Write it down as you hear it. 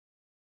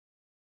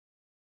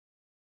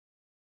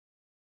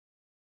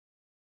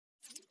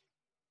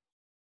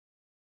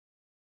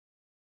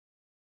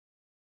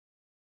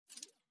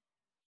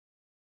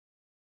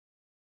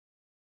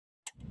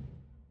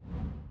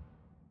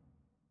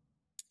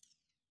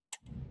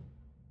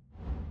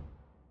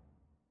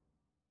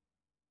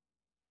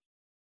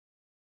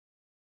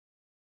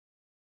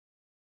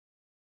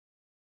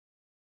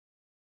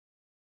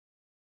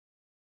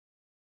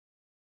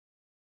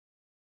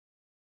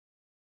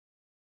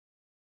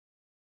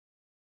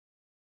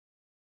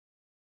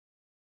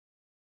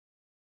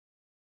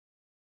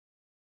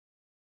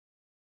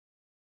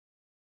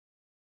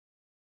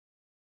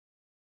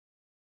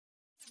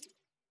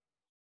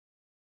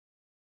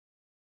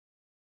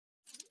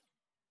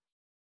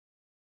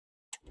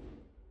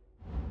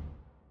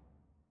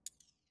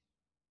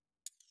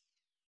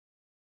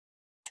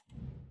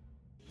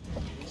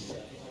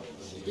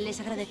Les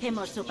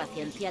agradecemos su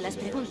paciencia. Las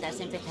preguntas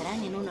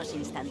empezarán en unos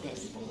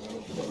instantes.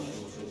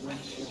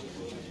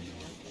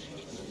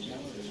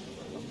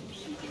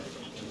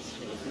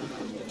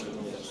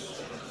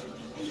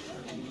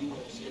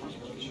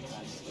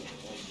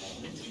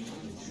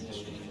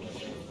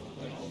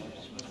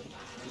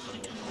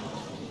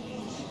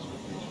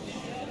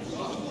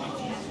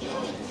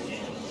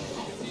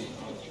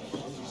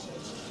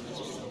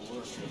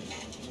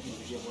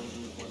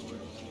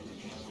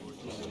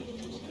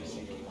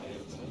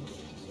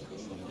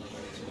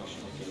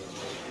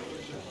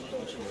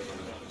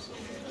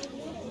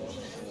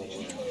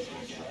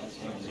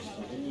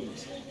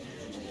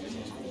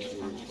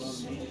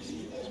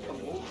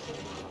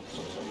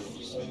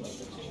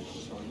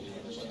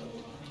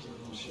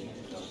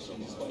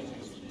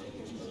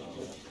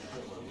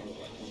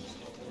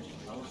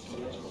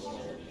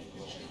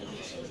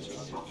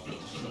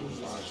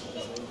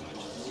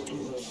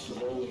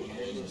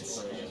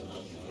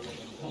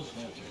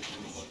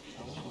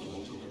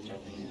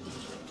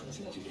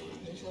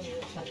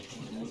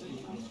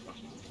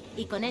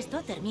 Y con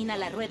esto termina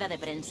la rueda de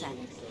prensa.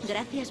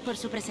 Gracias por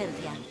su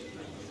presencia.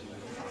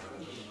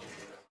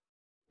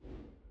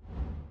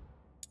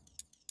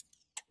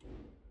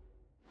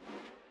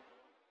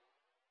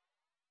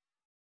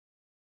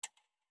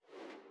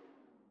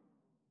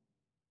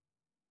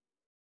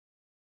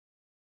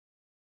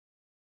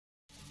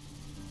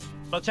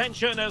 The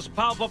tension is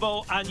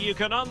palpable and you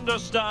can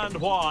understand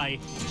why.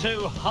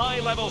 Two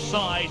high-level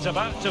sides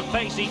about to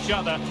face each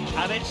other,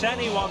 and it's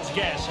anyone's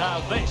guess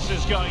how this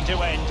is going to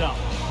end up.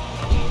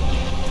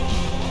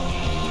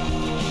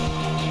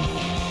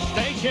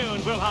 Stay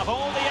tuned, we'll have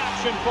all the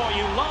action for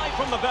you live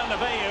from the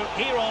Bernabeu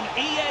here on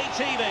EA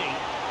TV.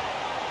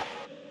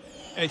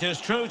 It is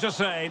true to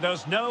say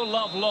there's no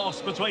love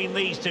lost between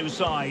these two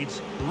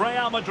sides,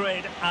 Real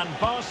Madrid and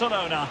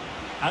Barcelona.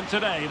 And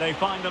today they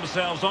find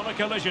themselves on a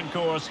collision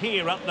course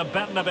here at the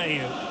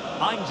Bernabeu.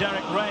 I'm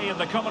Derek Ray in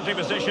the commentary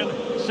position.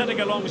 Sitting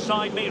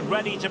alongside me,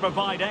 ready to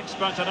provide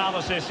expert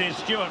analysis, is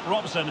Stuart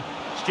Robson.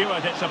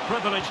 Stuart, it's a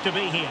privilege to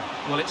be here.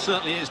 Well, it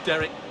certainly is,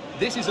 Derek.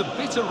 This is a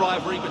bitter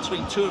rivalry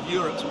between two of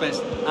Europe's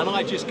best, and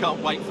I just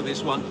can't wait for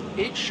this one.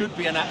 It should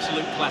be an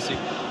absolute classic.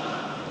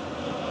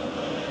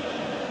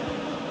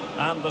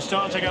 And the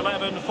starting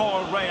 11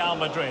 for Real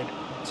Madrid.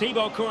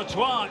 Thibaut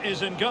Courtois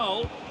is in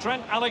goal.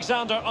 Trent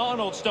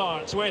Alexander-Arnold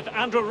starts with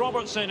Andrew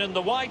Robertson in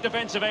the wide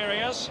defensive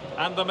areas.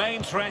 And the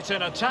main threat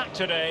in attack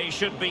today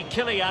should be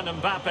Kylian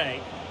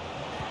Mbappe.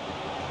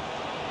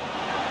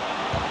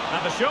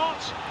 And the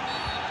shot.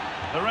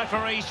 The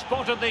referee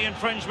spotted the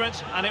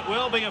infringement, and it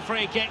will be a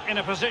free kick in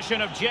a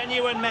position of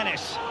genuine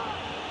menace.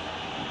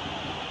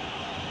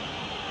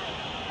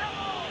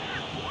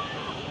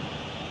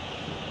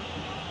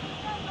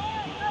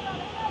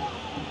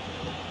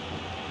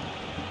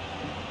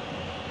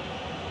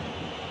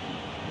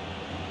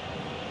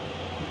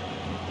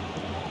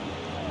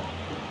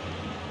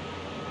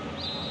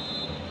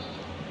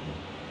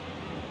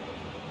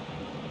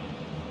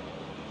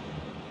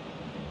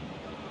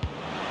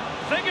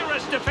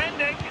 Vigorous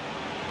defending.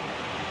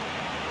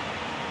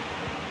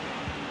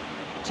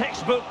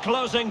 Textbook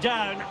closing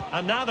down,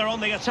 and now they're on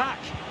the attack.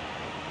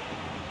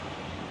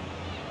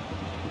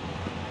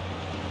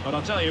 But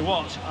I'll tell you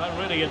what, I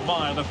really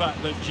admire the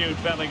fact that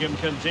Jude Bellingham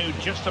can do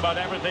just about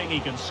everything. He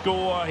can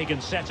score, he can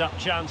set up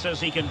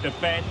chances, he can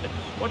defend.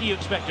 What do you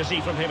expect to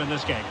see from him in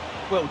this game?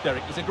 Well,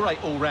 Derek, he's a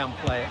great all-round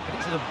player, but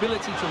it's his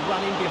ability to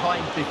run in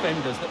behind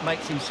defenders that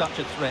makes him such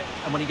a threat.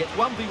 And when he gets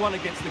 1v1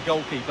 against the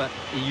goalkeeper,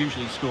 he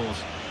usually scores.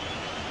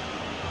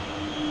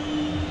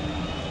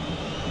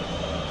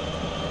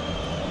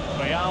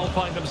 Real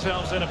find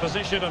themselves in a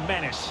position of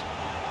menace,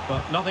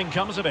 but nothing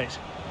comes of it.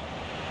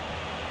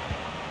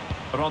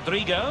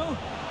 Rodrigo.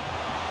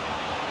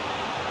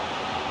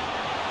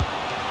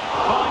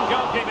 Fine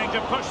goalkeeping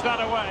to push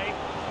that away.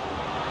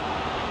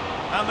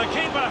 And the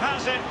keeper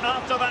has it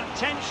after that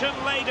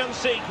tension-laden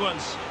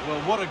sequence.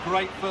 Well, what a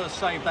great first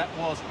save that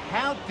was.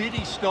 How did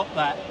he stop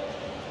that?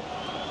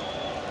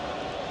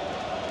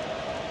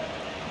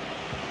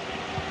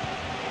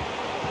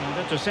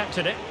 And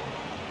intercepted it.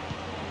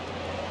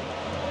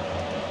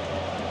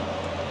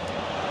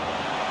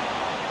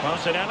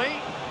 Martinelli.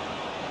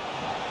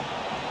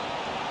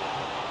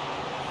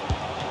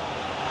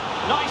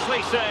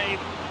 Nicely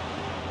saved.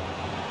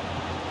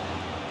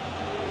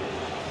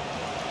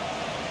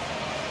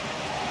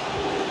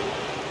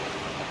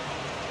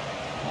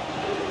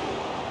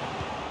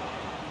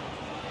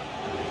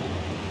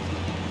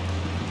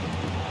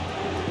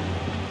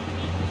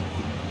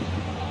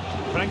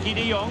 Frankie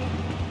de Jong.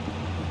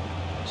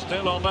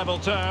 Still on level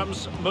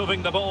terms,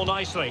 moving the ball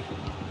nicely.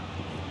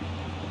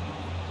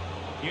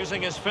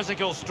 Using his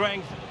physical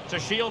strength to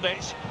shield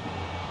it.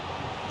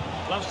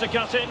 Loves to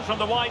cut in from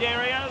the wide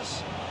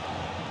areas.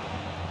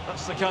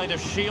 That's the kind of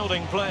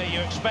shielding play you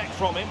expect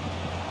from him.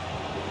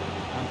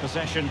 And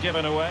possession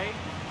given away.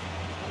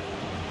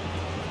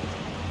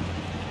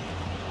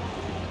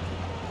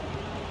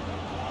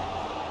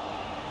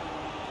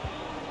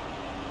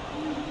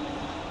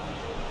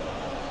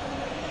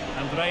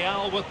 And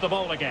Real with the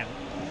ball again.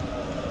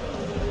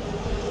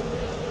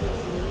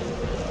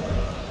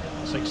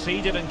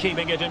 Succeeded in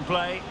keeping it in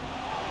play.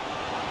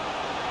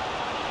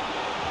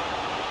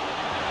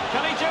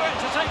 Can he do it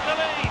to take the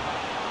lead?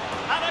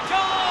 And a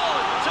goal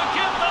to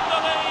give them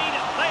the lead.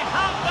 They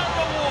have their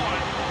reward.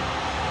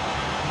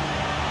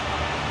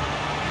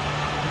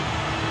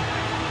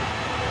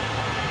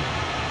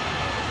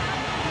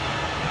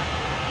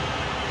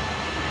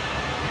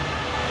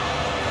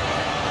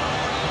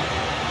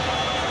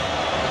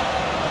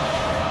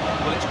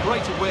 Well, it's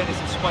great awareness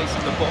of space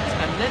in the box,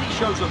 and then he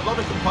shows a lot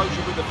of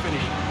composure with the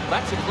finish.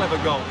 That's a clever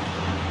goal.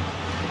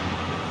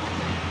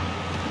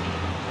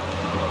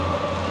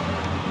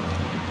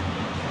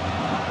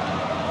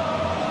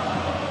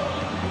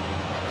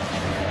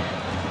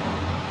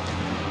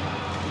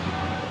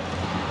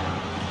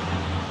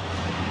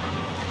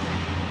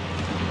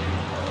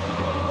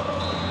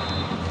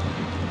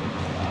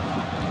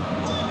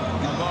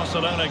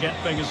 Barcelona get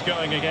things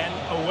going again.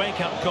 A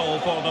wake-up call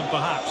for them,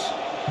 perhaps.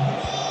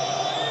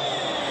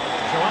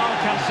 Joao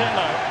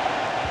Cancelo.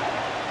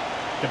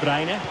 De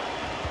Bruyne.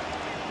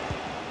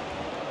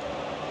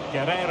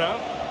 Guerrero.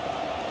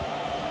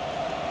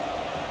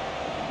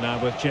 Now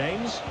with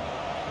James.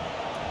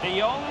 De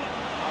Jong.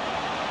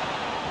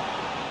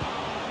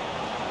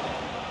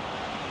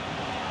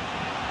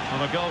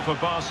 Well, a goal for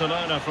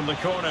Barcelona from the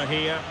corner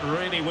here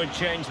really would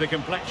change the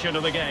complexion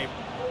of the game.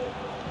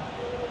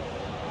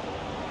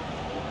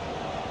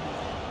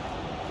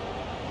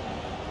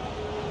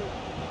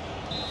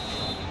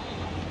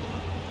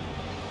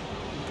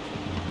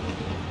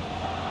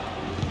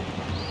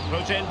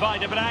 Put in by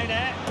De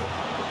Bruyne.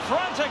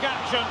 Frantic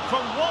action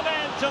from one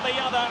end to the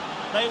other.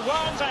 They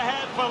weren't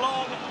ahead for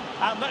long,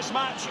 and this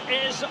match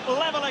is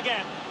level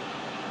again.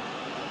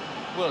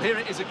 Well, here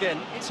it is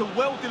again. It's a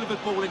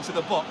well-delivered ball into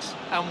the box,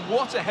 and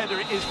what a header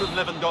it is from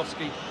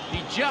Lewandowski.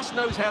 He just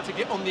knows how to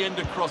get on the end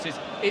of crosses.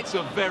 It's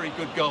a very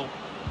good goal.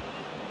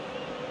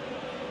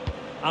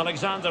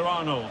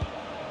 Alexander-Arnold.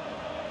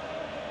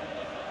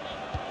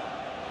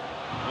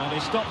 And he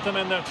stopped them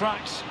in their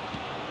tracks.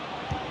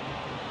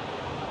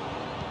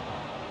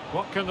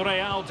 What can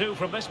Real do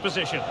from this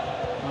position?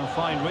 A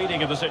fine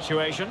reading of the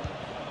situation.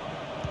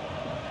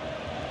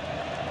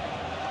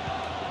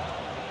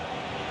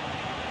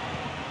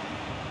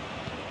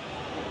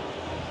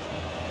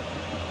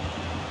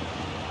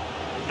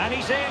 And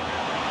he's in.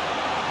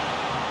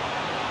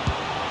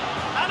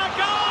 And a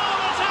goal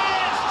it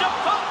is to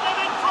put them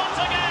in front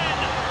again.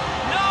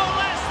 No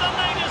less than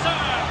they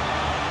deserve.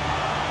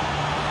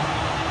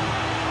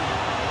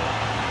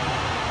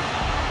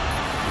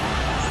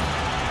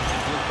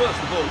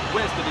 First of all,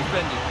 where's the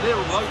defending? They're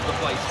all over the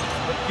place.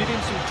 But give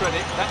him some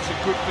credit, that's a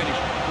good finish.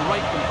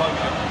 Great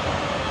composure.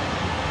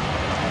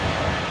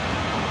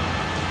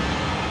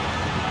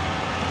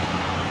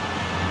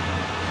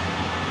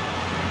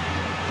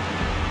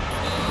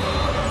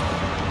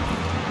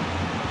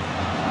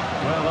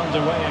 Well,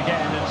 underway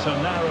again. It's a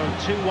narrow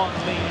 2-1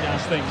 lead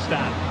as things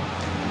stand.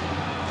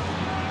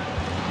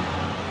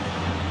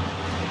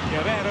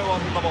 Guerrero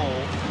on the ball.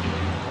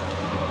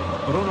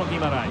 Bruno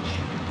Guimaraes.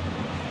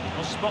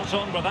 Spot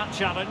on with that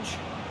challenge.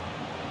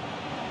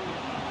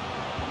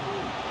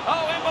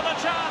 Oh, in with a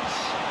chance.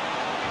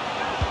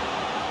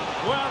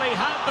 Well, he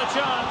had the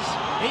chance.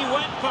 He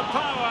went for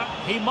power.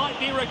 He might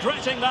be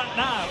regretting that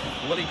now.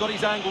 Well, he got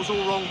his angles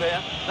all wrong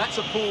there. That's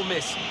a poor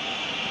miss.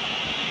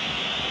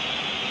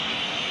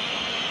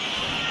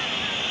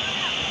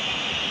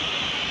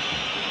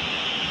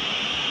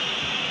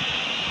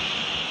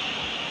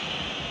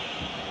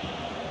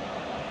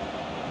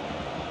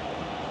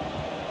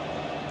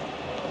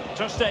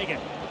 Ter Stegen.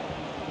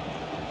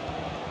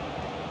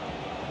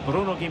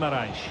 Bruno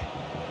Guimaraes.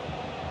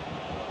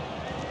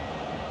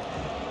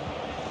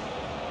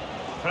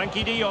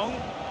 Frankie de Jong.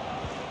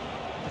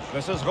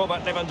 This is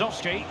Robert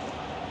Lewandowski.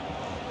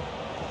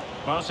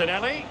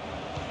 Martinelli.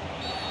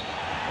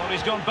 Well,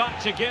 he's gone back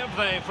to give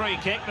the free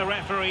kick, the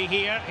referee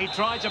here. He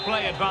tried to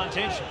play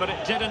advantage, but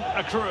it didn't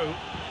accrue.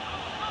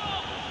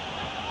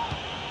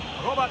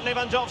 Robert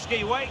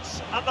Lewandowski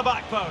waits at the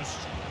back post.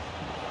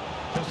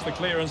 Just the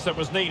clearance that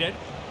was needed.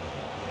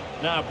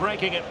 Now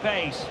breaking at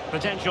pace,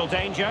 potential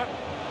danger.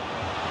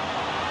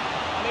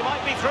 And he might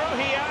be through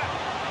here.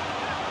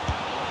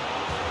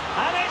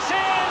 And it's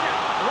in!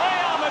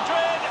 Real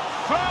Madrid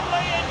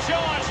firmly in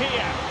charge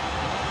here.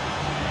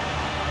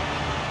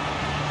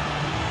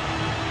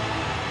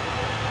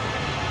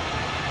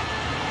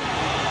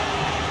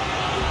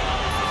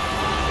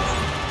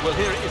 Well,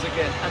 here it is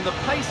again, and the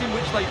pace in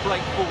which they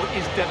break forward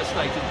is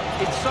devastating.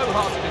 It's so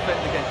hard to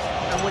defend against,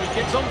 and when he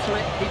gets onto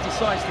it, he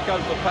decides to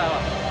go for power.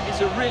 It's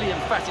a really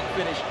emphatic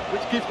finish,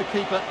 which gives the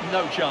keeper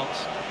no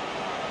chance.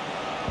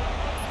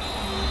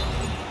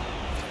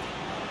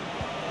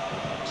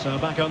 So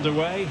back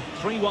underway,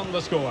 3-1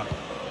 the score.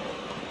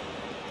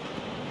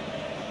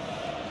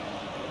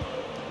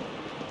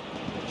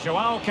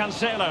 Joao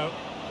Cancelo.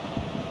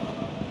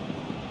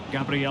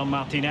 Gabriel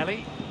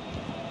Martinelli.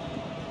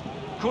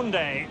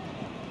 Koundé.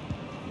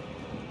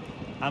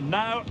 And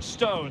now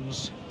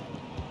Stones.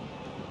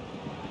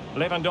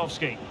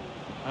 Lewandowski.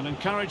 An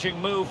encouraging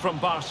move from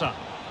Barca.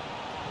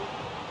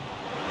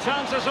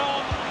 Chances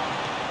on.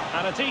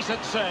 And a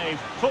decent save,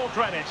 full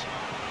credit.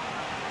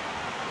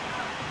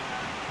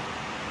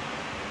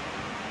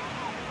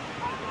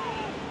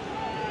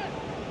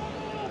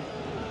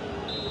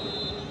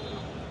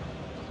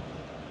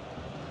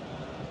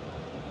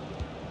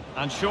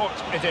 And short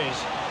it is.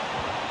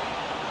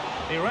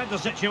 He read the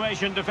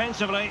situation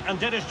defensively and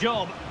did his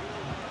job.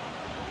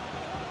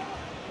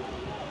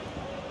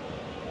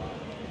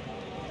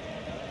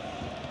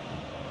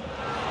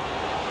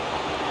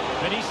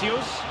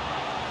 Vinicius.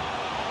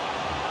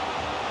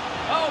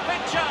 Oh,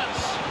 big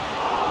chance.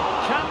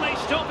 Can they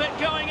stop it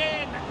going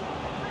in?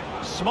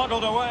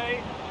 Smuggled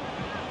away.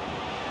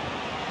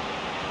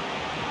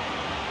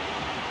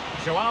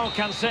 Joao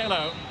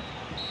Cancelo.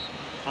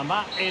 And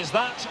that is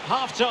that,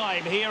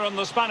 half-time here in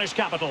the Spanish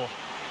capital.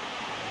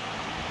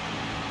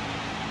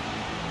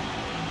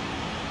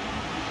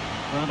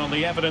 And on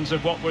the evidence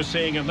of what we're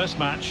seeing in this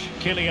match,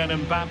 Kylian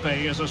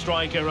Mbappe is a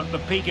striker at the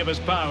peak of his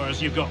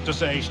powers, you've got to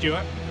say,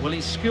 Stuart. Well,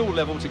 his skill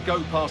level to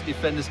go past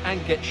defenders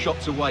and get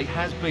shots away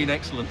has been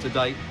excellent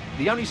today.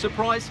 The only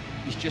surprise,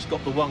 he's just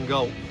got the one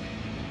goal.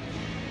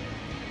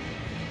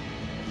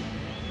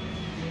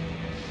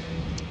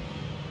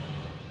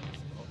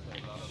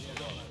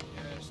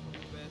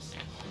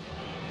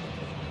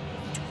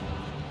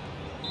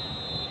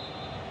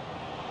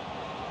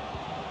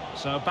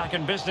 So back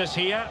in business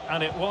here,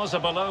 and it was a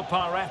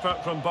below-par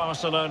effort from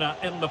Barcelona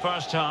in the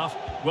first half.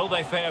 Will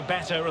they fare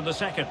better in the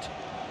second?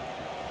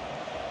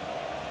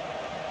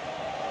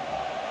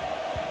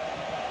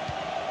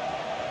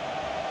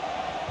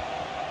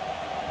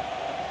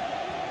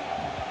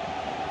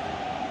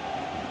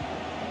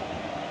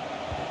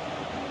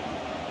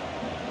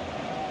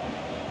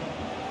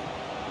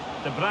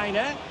 De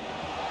Bruyne.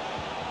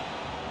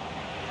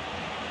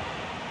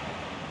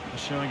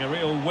 Showing a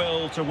real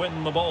will to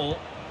win the ball.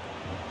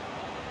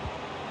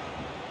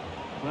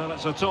 Well,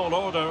 it's a tall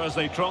order as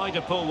they try to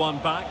pull one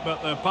back,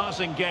 but the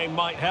passing game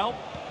might help.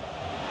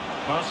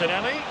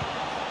 Martinelli,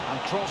 and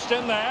crossed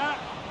in there.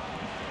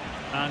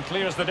 And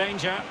clears the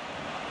danger.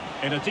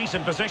 In a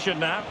decent position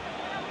now.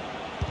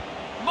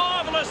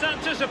 Marvellous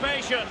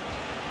anticipation.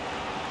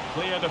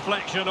 Clear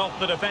deflection off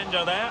the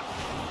defender there.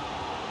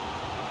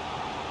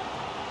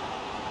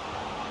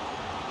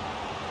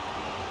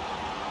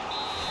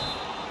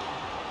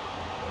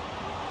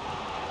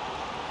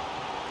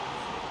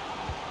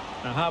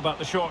 Now, how about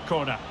the short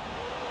corner?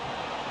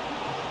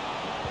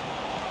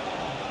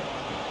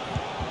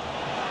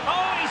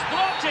 Oh, he's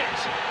blocked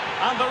it!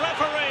 And the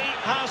referee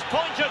has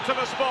pointed to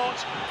the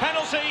spot.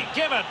 Penalty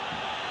given.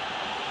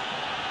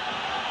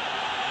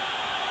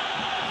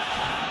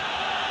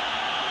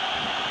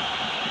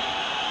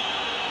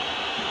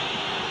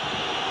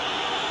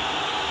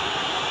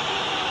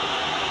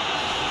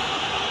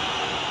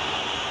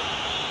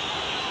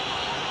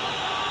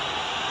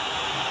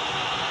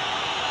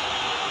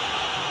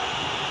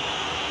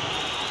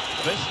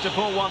 This to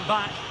pull one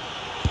back.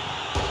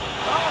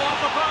 Oh, off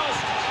the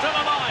post, still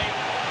alive.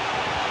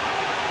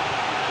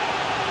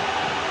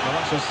 Well,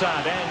 that's a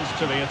sad end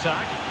to the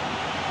attack.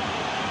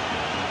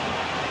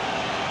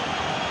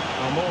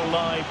 Well, more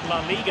live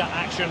La Liga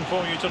action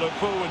for you to look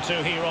forward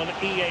to here on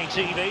EA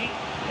TV.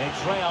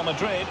 It's Real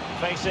Madrid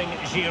facing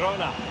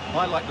Girona.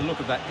 I like the look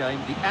of that game.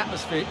 The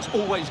atmosphere is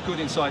always good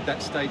inside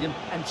that stadium,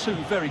 and two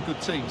very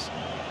good teams.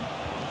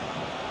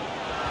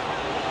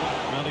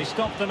 Well, he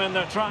stopped them in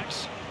their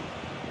tracks.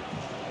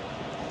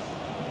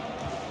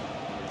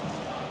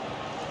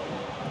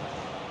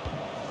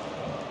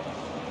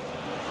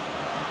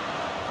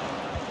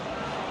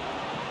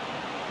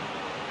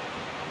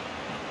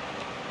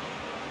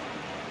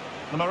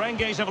 The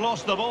Merengues have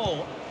lost the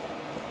ball.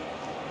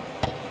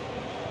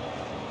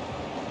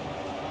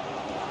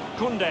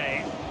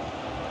 Koundé.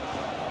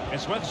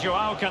 It's with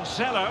Joao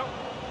Cancelo.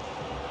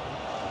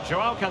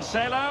 Joao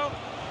Cancelo.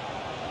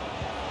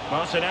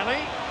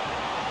 Martinelli.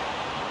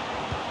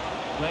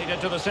 Played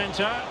into the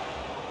centre.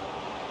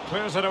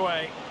 Clears it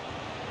away.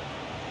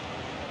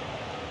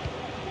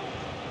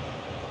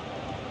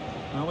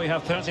 Well, we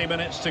have 30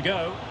 minutes to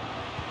go.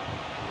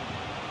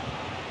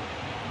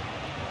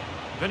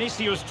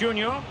 Vinicius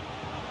Junior.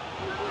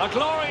 A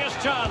glorious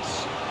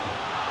chance.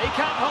 He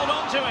can't hold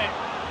on to it.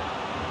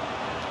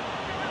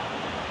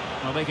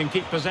 Well, they can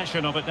keep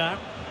possession of it now.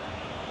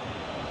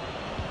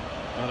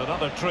 And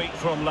another treat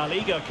from La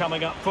Liga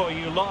coming up for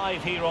you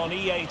live here on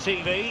EA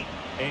TV.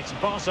 It's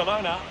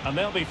Barcelona, and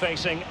they'll be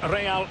facing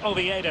Real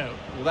Oviedo.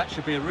 Well, that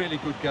should be a really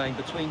good game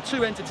between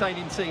two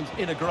entertaining teams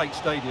in a great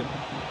stadium.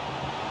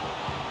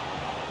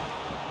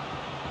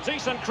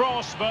 Decent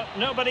cross, but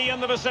nobody in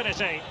the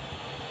vicinity.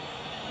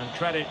 And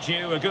credit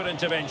due, a good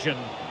intervention.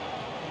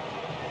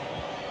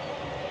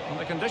 Well,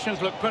 the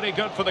conditions look pretty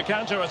good for the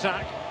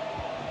counter-attack.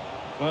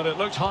 Well, it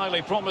looked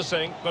highly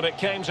promising, but it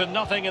came to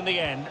nothing in the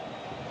end.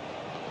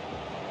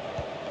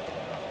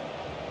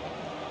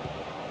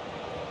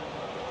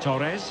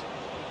 Torres.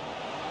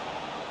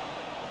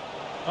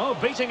 Oh,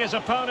 beating his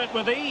opponent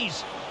with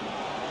ease.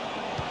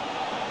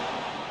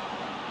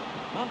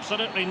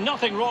 Absolutely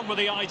nothing wrong with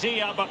the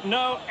idea, but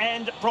no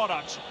end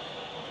product.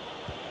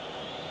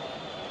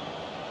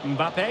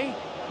 Mbappe.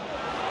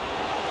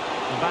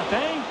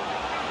 Mbappe.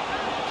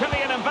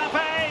 Kylian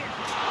Mbappe.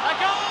 A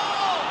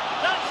goal!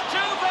 That's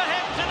two for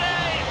him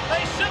today.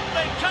 They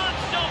simply can't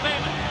stop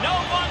him. No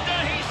wonder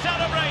he's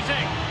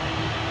celebrating.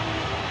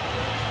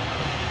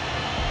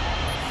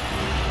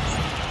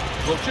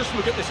 Well, just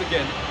look at this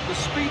again. The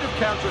speed of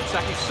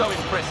counter-attack is so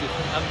impressive,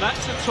 and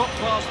that's a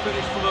top-class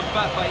finish from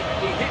Mbappe.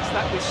 He hits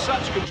that with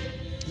such control.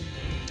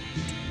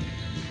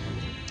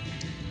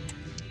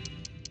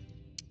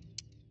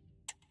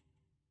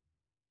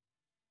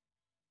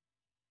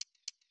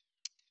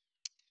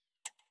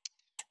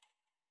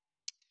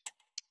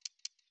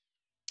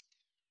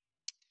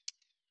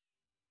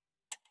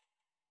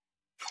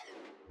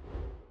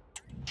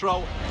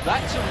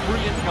 That's a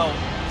brilliant goal.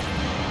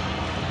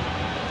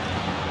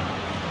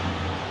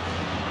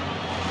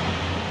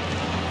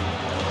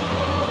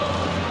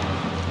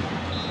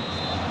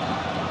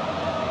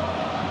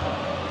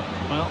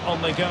 Well,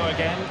 on they go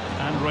again,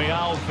 and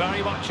Real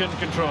very much in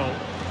control.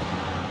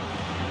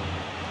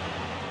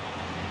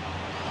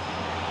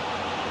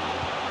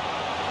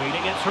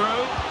 Feeding it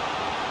through.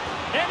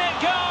 In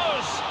it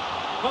goes!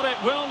 But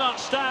it will not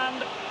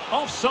stand.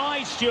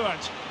 Offside,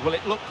 Stuart. Well,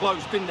 it looked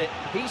close, didn't it?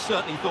 He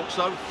certainly thought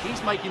so.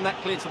 He's making that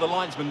clear to the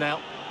linesman now.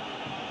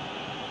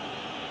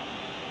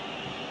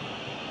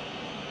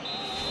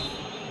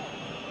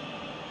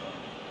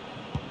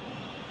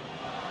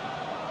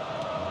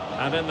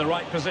 And in the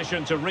right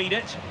position to read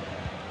it.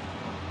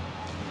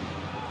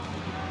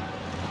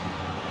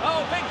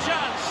 Oh, big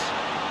chance!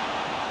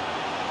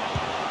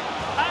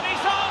 And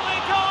he's only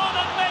gone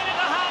and made it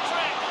a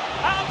hat-trick!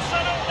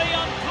 Absolutely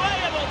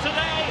unplayable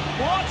today!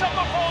 What a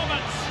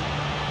performance!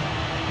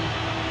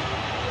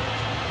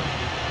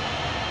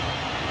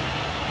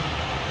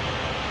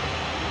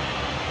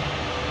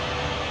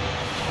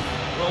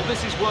 Well,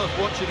 this is worth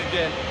watching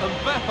again.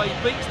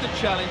 Mbappe beats the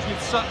challenge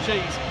with such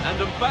ease, and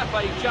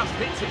Mbappe just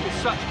hits it with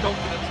such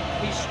confidence.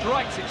 He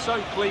strikes it so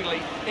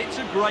cleanly. It's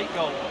a great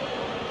goal.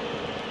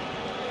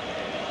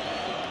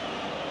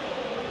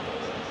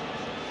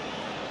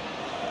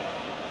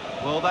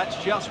 Well, that's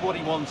just what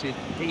he wanted.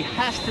 He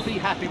has to be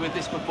happy with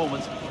this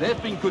performance.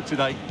 They've been good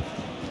today.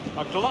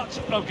 A glut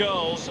of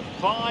goals.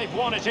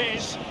 5-1 it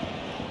is.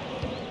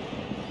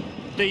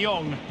 De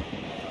Jong.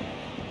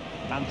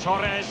 And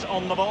Torres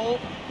on the ball.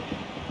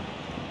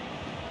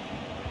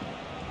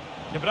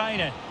 De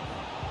Bruyne.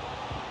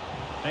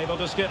 Able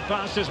to skip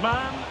past his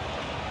man.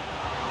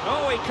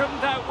 Oh, he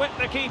couldn't outwit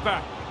the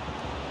keeper.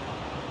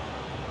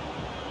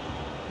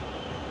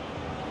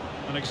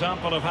 An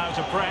example of how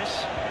to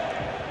press.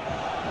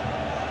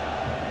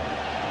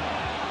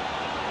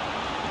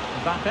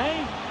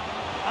 Mbappe.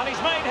 And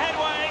he's made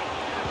headway.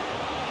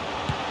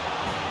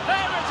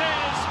 There it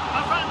is!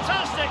 A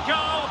fantastic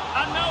goal,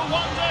 and no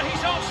wonder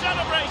he's off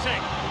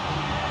celebrating.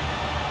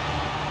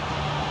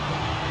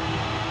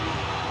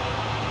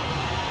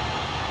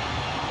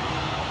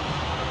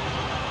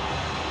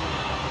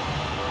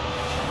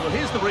 Well,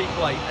 here's the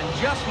replay, and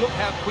just look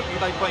how quickly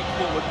they break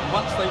forward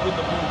once they win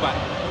the ball back.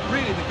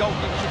 Really, the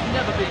goalkeeper should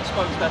never be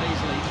exposed that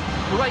easily.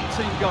 Great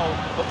team goal,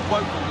 but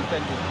woeful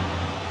defending.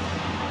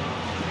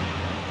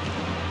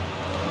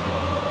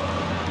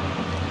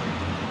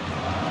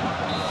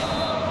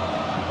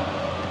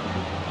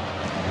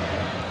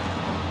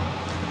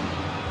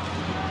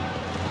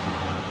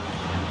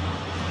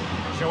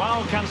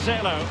 Joao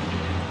Cancelo.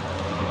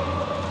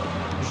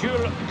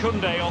 Jules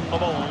Koundé on the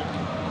ball.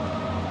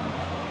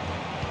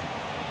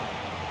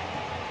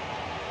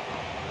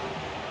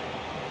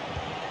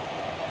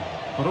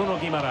 Bruno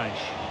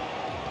Guimaraes.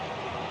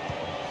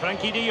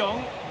 Frankie de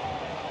Jong.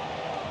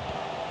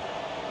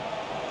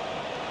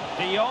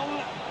 De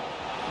Jong.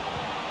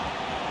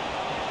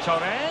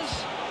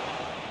 Torres.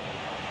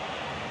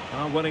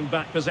 Winning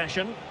back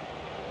possession.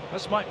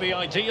 This might be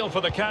ideal for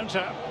the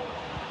counter.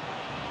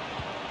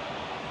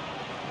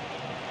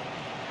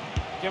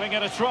 Giving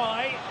it a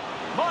try.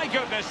 My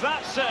goodness,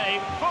 that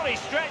save. Fully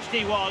stretched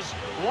he was.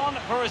 One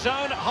for his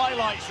own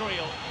highlights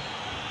reel.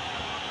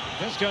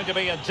 This is going to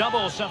be a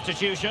double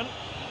substitution.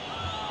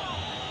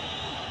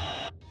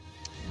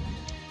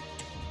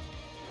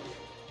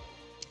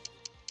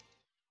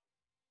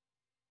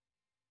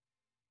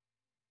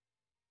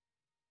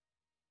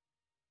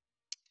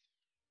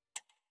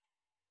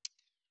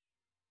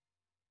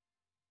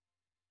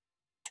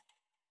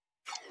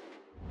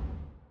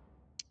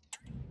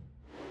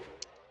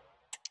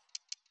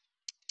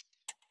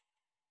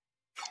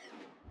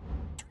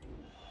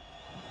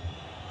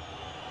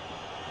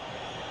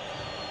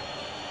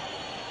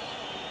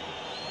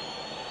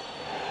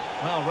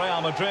 Well,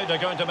 Real Madrid are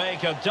going to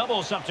make a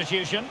double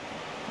substitution.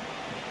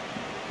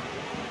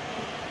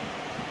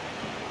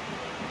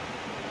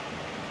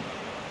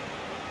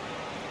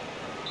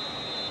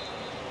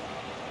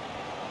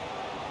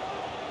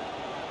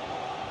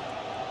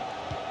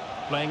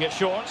 Playing it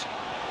short.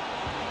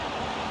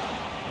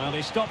 Well,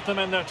 he stopped them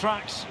in their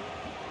tracks.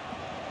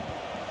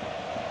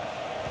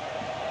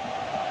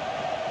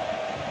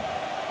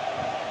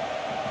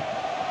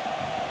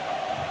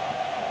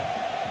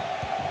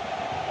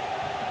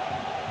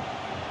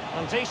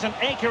 And decent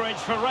acreage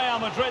for Real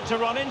Madrid to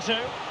run into.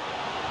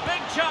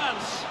 Big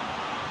chance.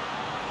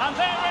 And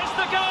there is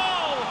the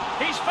goal.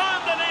 He's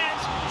found the net.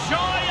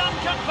 Joy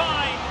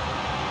unconfined.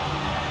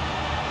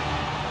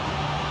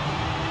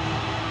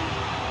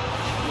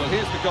 Well,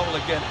 here's the goal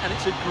again, and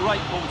it's a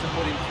great ball to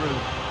put him through.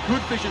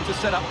 Good vision to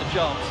set up the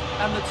chance,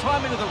 and the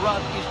timing of the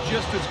run is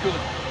just as good.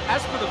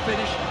 As for the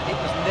finish, it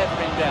was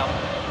never in doubt.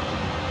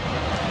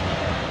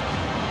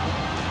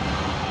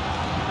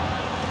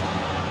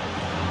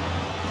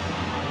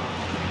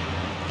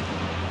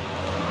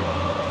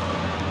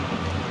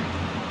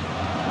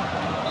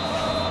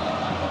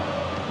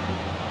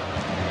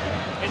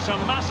 It's a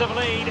massive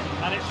lead,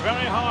 and it's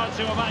very hard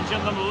to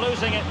imagine them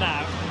losing it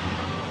now.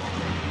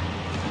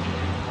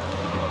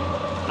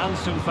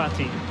 Ansu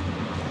Fati.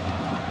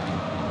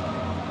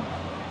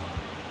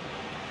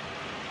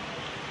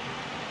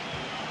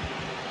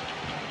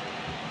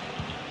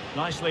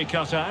 Nicely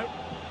cut out.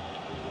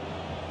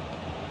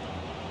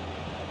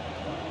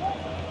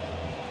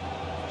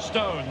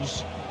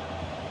 Stones.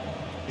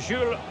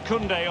 Jules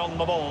Koundé on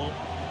the ball.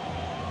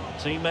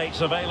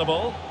 Teammates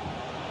available.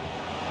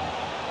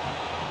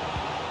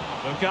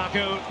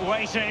 Lukaku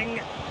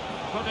waiting,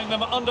 putting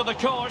them under the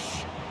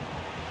cosh.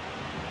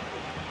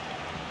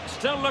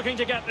 Still looking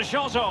to get the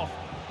shot off.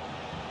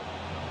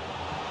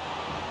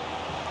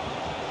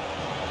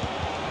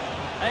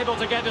 Able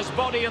to get his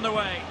body in the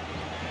way.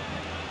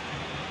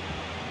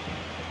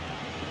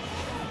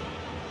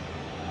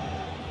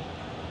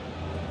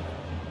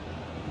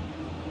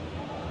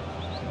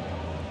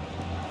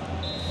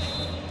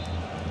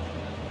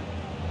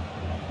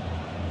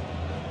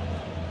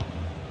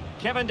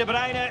 Kevin De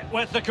Bruyne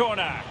with the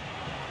corner.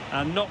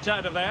 And knocked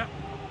out of there.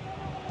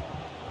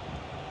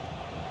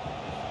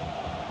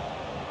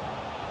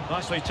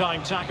 Nicely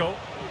timed tackle.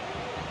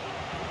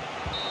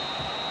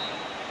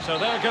 So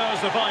there goes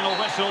the final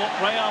whistle.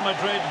 Real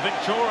Madrid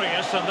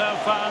victorious, and their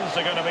fans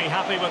are going to be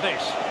happy with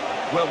this.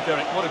 Well,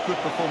 Derek, what a good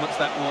performance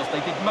that was.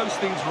 They did most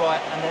things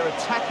right, and their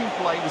attacking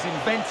play was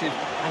inventive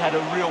and had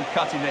a real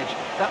cutting edge.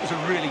 That was a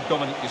really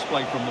dominant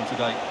display from them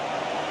today.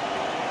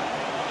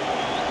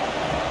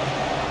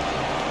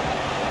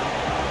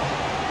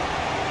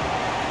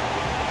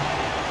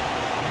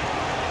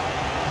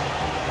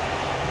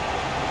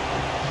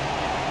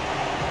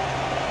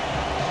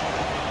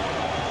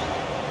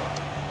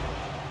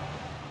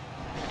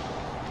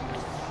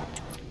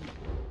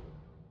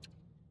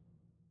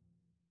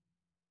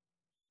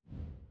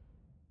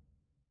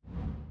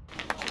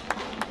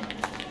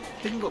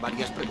 Tengo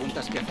varias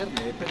preguntas que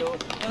hacerle, pero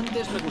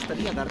antes me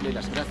gustaría darle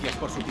las gracias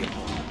por su tiempo.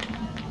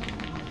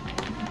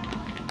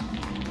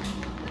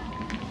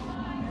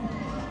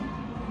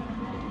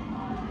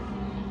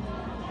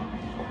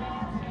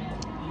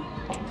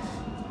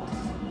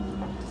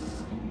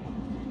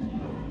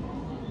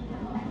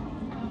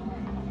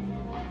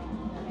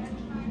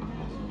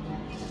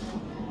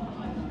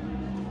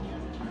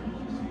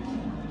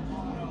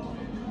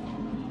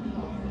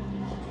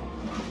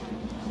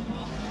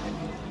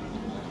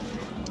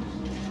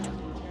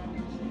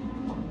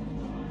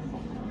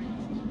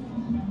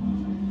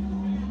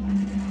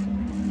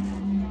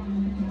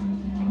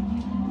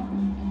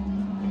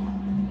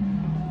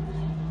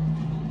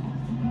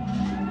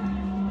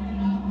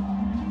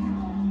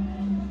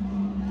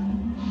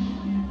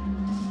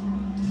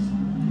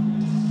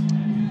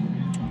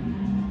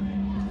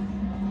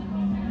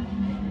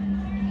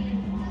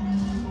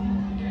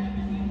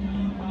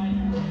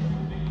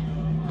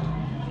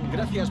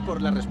 Gracias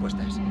por las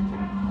respuestas.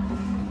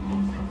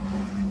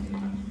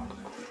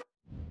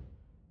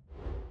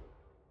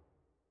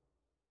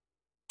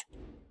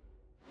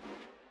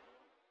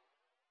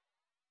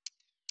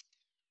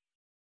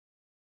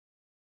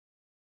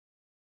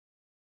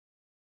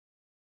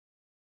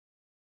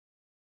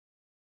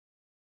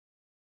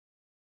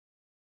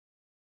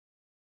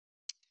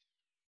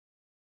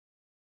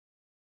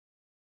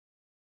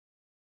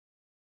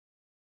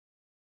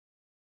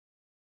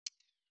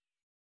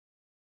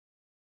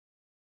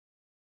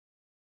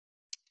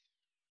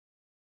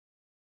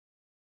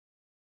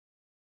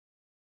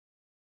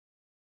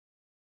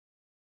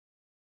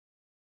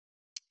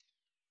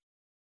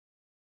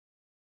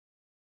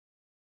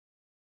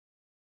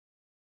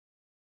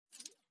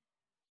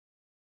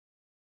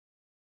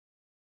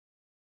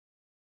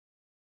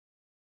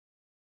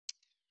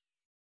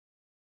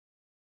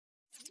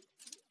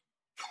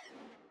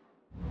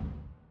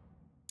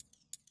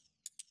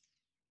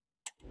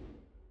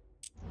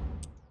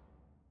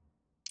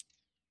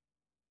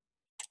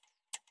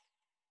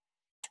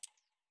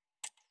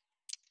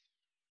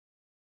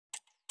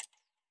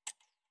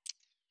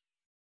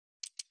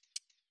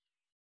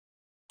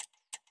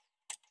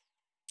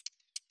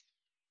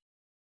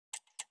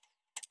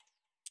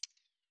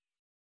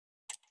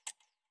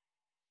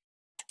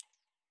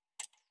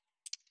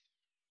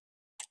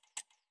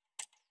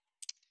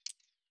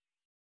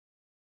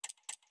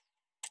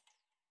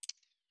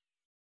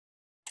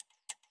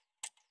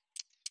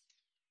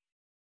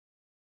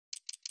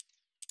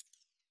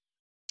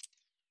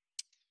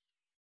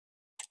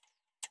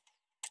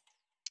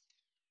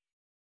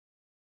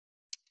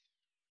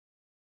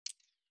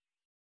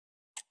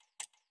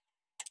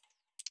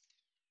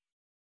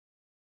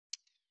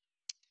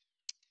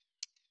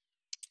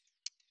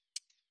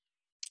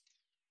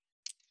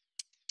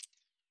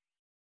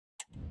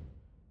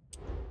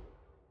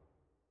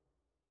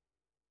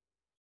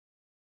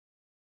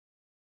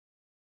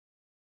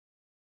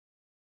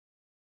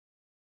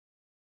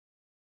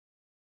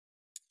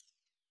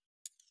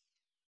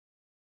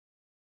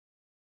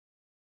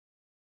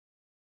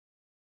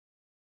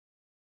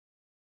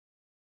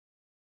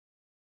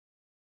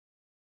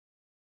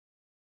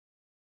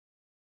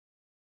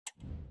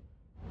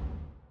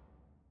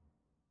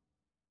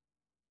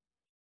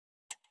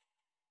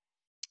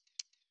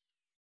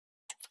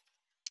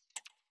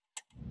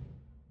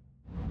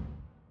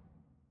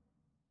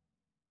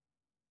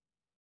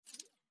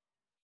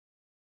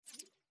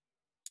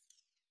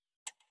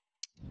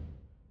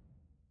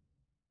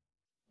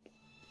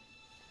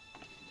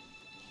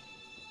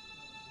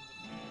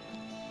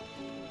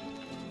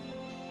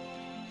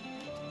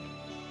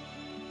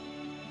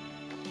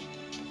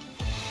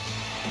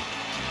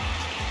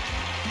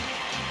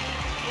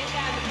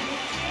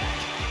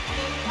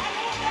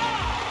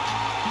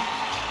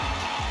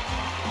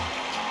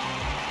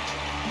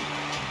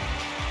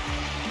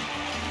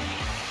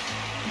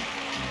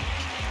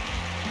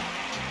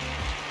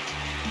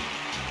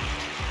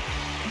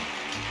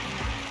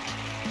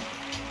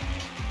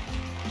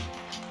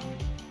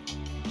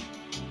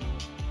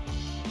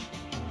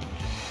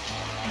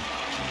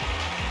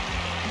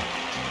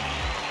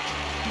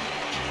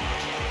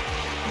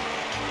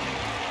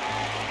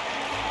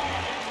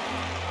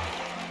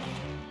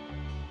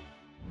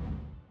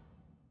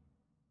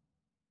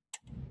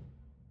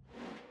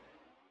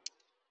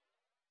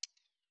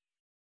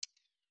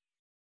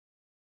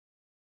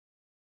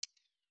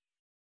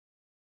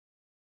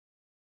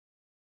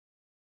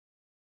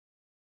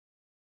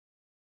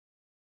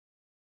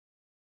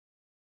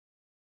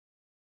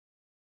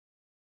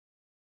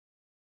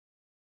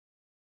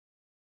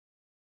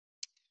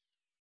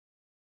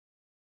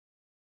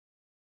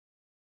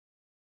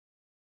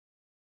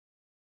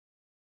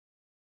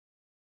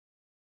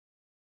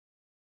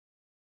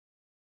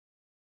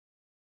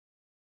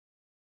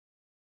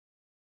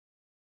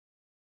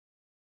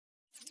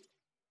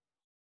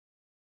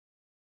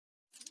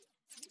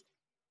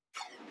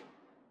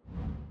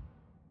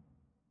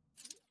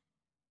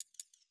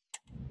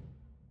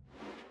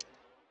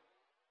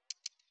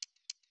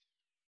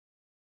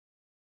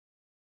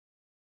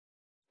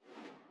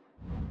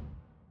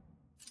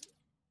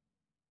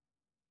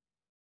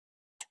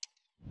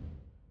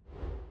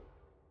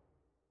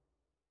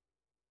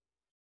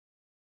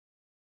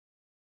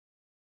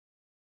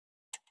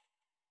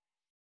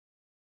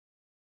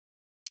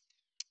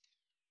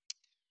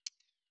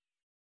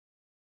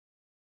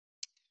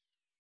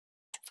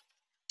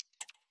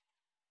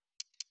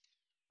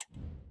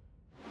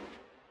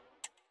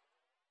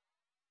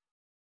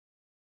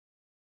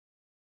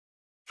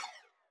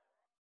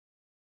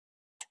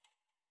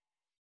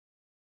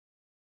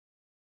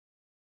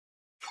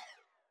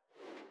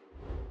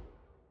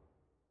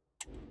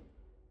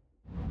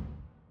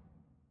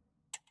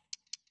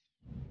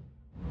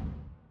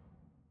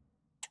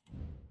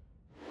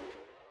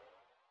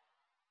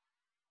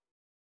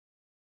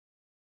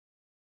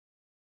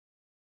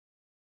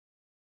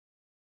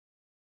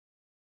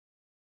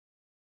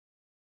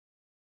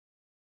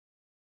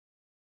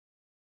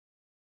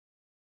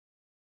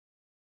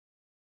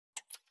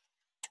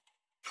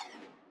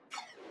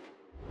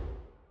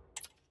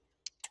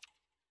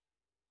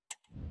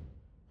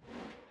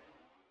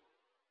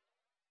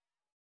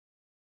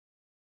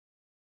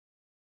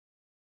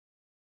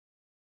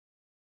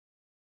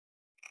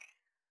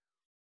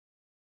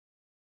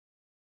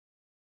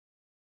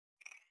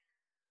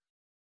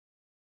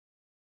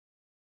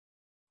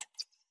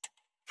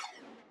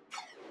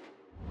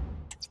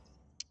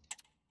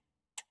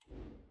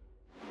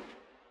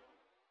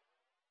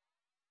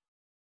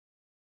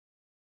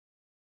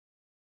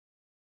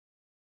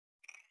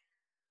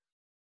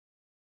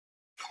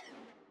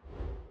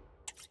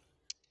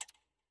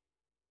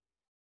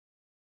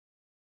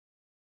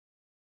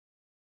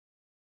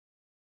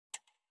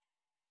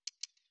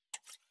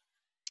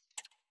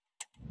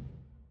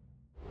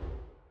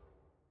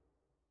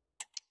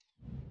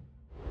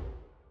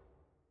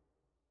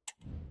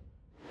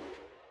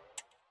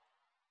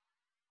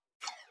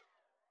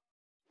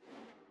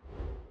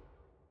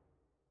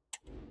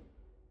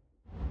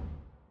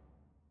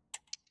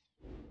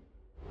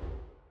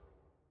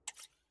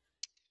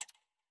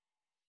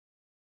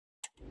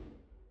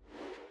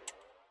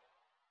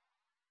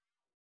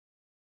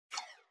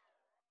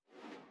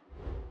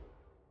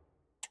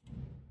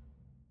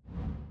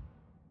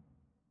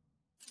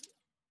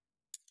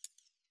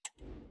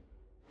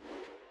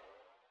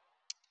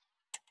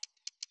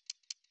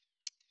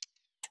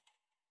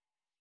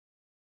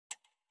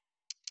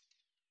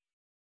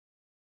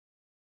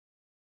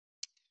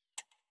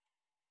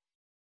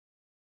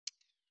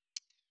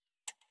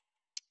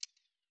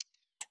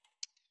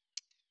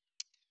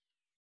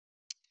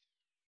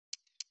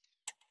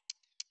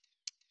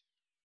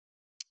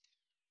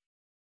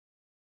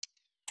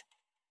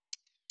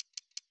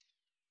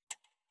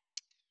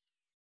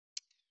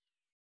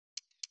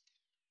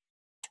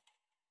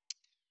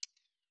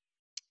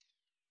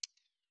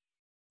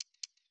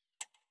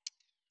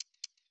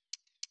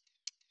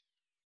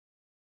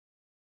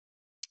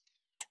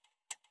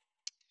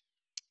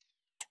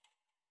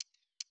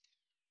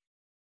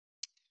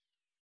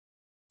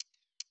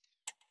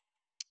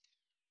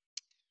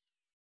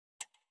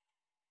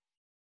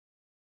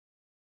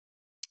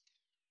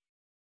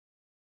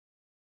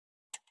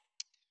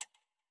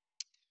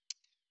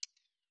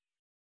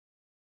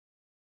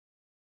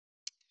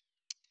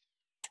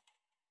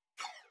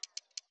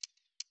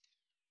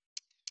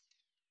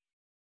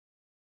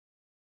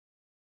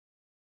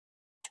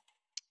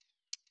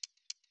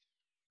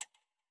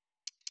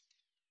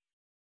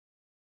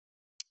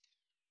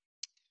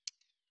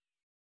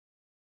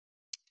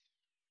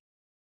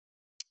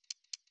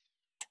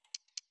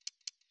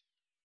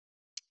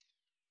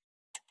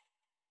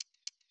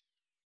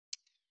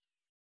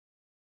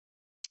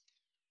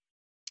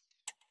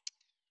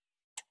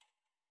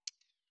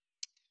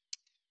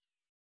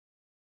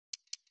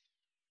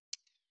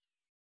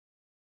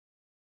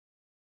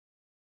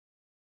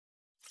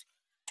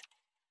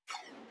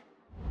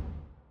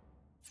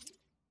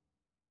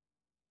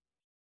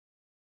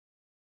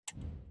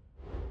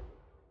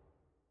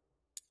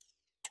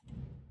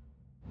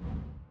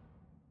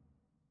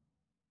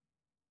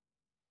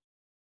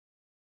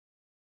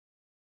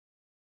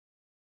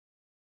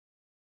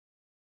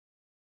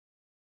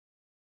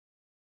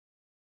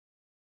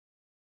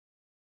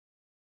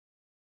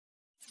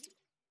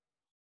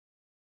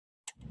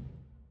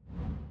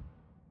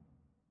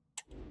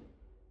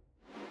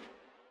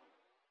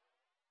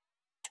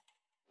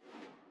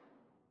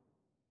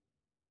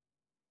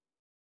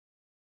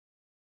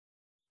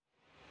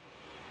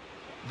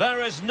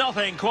 There is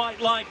nothing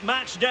quite like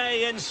match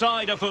day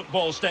inside a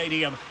football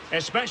stadium,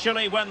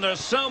 especially when there's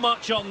so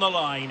much on the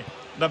line.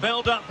 The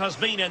build-up has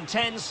been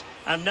intense,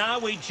 and now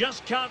we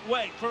just can't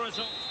wait for it.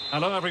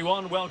 Hello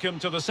everyone, welcome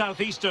to the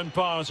southeastern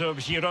part of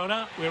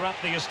Girona. We're at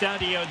the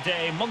Estadio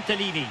de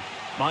Montilivi.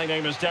 My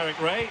name is Derek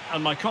Ray,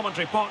 and my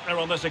commentary partner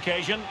on this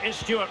occasion is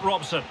Stuart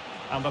Robson.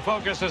 And the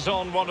focus is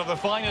on one of the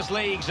finest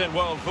leagues in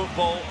world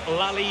football,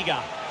 La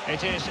Liga.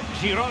 It is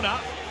Girona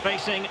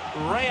facing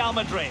Real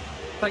Madrid.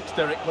 Thanks,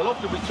 Derek. Well,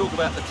 often we talk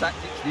about the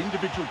tactics, the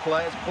individual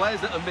players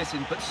that are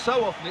missing, but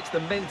so often it's the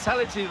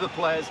mentality of the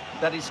players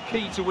that is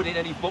key to winning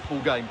any football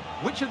game.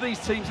 Which of these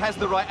teams has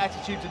the right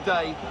attitude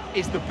today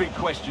is the big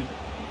question.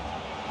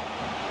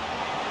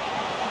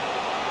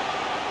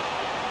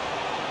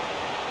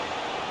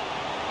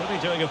 Really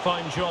doing a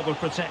fine job of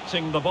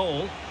protecting the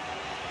ball.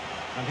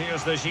 And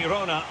here's the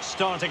Girona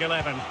starting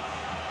 11.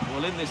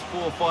 Well, in this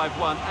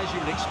 4-5-1, as you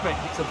would expect,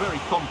 it's a very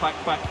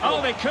compact back four.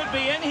 Oh, they could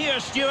be in here,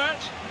 Stuart.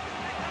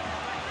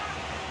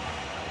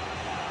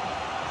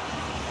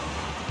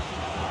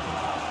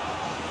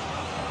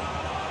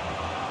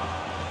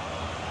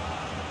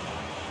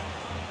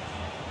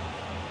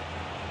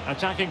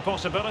 Attacking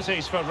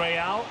possibilities for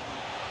Real.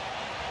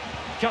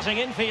 Cutting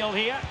infield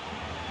here.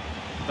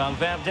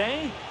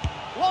 Valverde.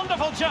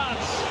 Wonderful chance.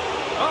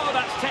 Oh,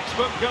 that's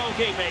textbook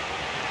goalkeeping.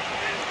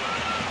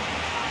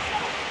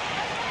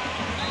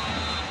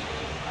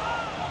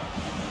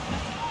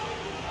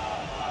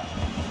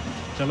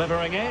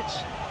 Delivering it.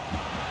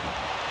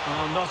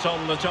 Oh, not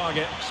on the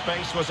target.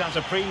 Space was at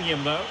a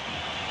premium, though.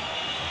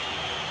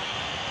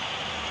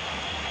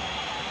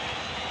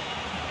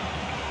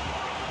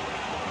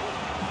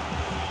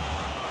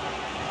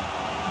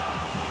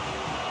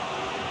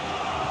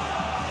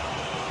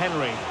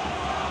 Henry.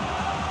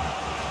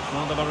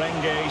 Well, the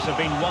Merengues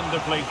have been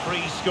wonderfully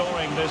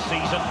free-scoring this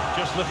season.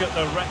 Just look at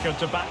the record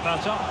to back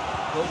that up.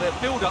 Well, their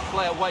build-up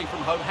play away from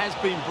home has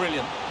been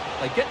brilliant.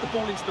 They get the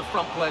ball into the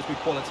front players with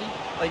quality.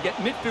 They get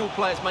midfield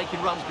players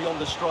making runs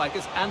beyond the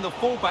strikers, and the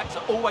full-backs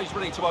are always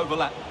ready to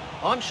overlap.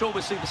 I'm sure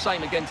we'll see the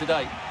same again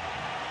today.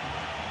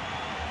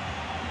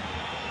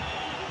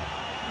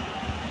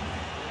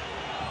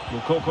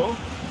 Mukoko.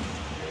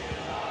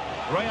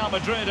 Real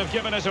Madrid have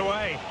given it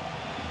away.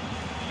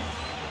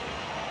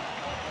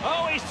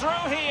 Oh, he's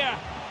through here.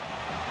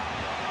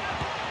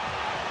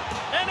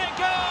 In it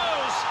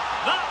goes.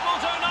 That will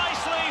do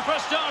nicely for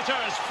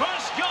starters.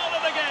 First goal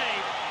of the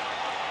game.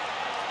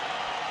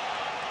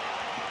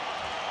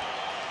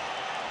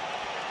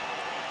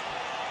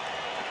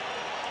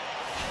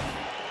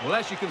 Well,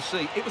 as you can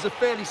see, it was a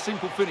fairly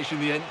simple finish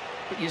in the end,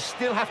 but you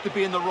still have to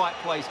be in the right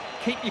place,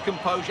 keep your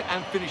composure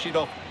and finish it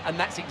off, and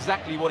that's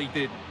exactly what he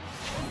did.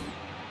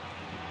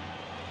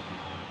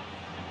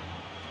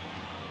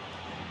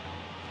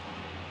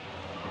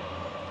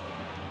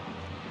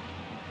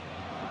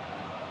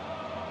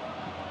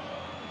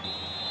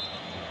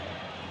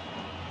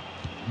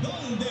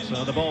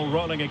 So the ball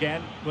rolling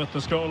again with the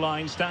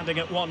scoreline standing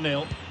at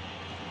 1-0.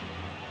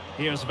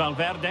 Here's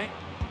Valverde.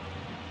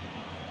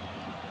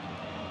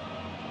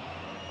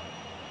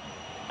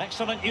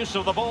 Excellent use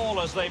of the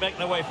ball as they make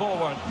their way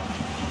forward.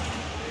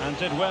 And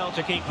did well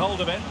to keep hold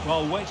of it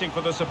while waiting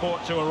for the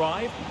support to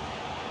arrive.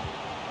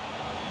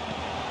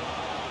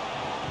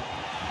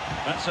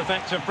 That's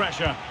effective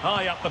pressure,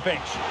 high up the pitch.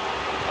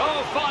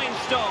 Oh, fine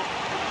stop.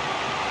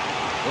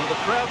 Well, the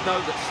crowd know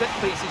that set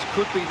pieces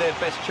could be their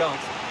best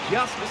chance.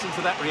 Just listen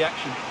to that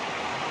reaction.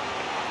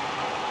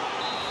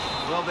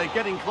 Well, they're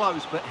getting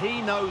close, but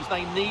he knows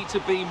they need to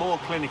be more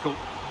clinical.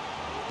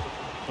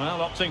 Well,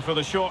 opting for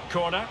the short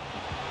corner.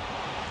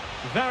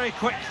 Very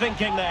quick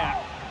thinking there.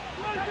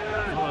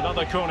 Well,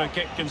 another corner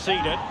kick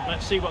conceded.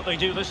 Let's see what they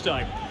do this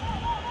time.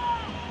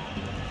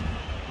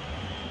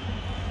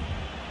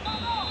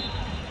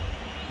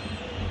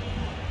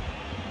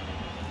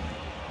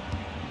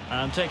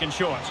 And taken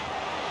short.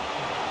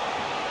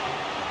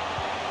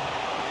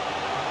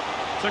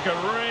 Took a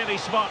really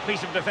smart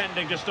piece of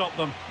defending to stop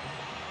them.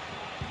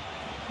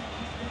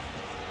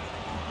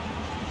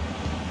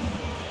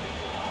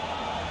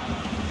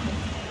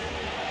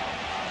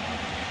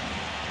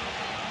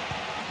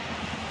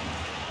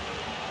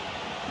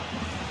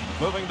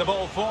 Moving the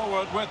ball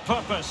forward with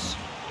purpose.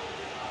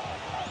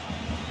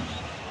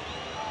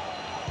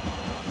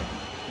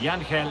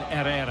 Yangel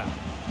Herrera.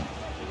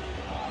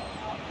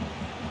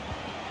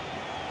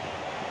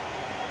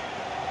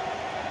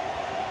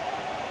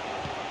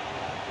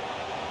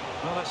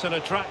 Well, it's an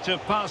attractive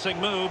passing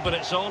move, but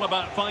it's all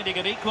about finding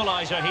an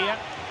equaliser here.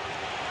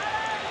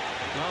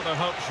 Well, their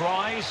hopes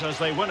rise as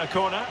they win a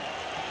corner.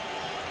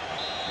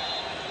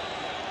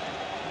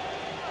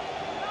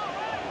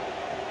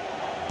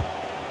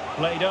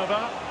 Played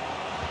over.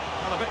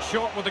 Well, a bit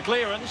short with the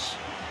clearance.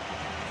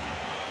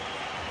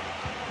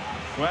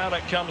 Well,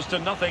 it comes to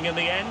nothing in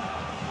the end.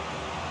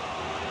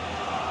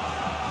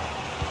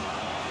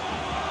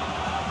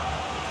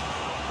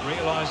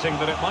 Realising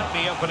that it might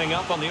be opening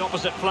up on the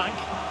opposite flank.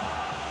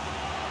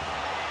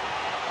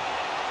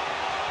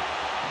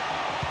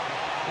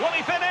 Will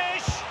he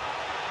finish?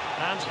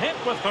 And hit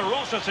with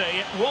ferocity.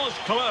 It was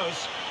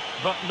close,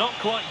 but not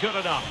quite good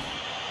enough.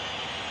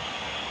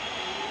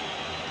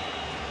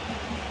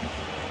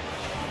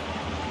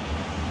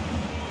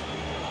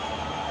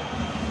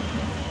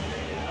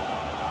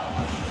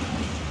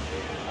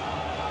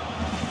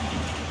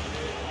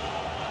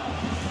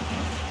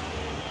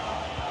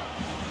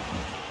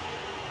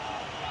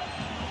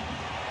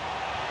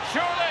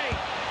 Surely.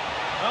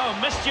 Oh,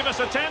 mischievous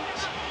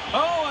attempt.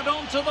 Oh, and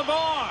onto the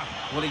bar.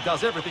 Well, he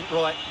does everything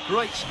right.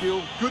 Great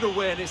skill, good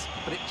awareness,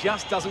 but it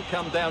just doesn't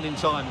come down in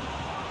time.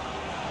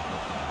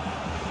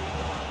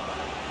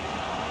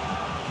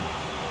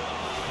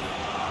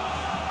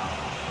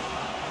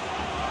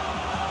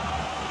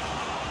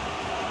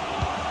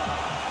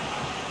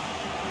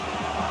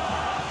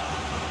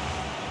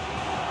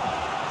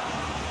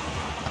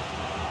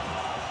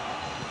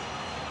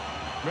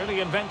 Really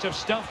inventive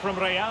stuff from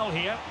Real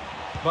here,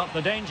 but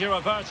the danger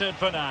averted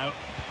for now.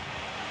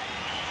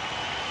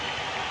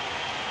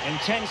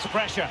 Intense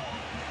pressure.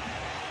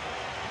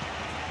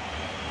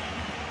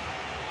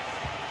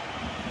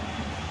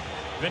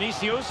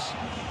 Vinicius.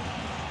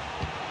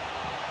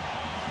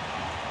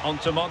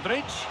 Onto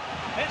Modric.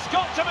 It's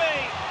got to be!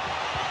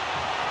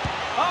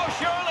 Oh,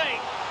 surely!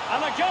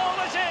 And a goal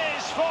it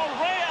is for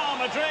Real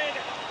Madrid.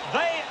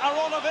 They are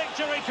on a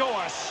victory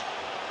course.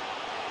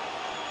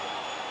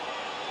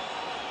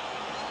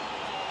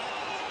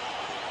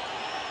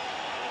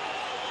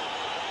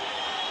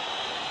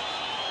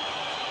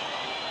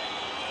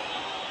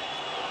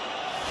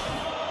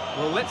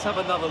 Well, let's have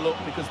another look,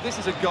 because this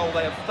is a goal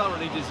they have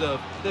thoroughly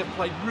deserved. They've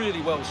played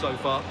really well so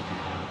far.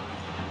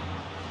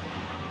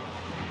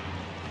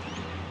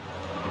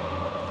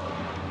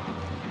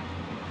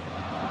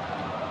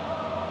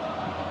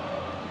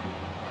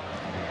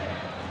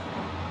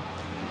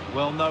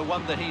 Well, no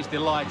wonder he's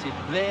delighted.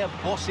 They're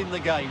bossing the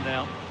game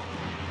now.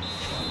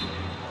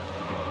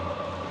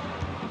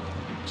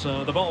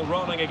 So the ball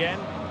rolling again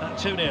at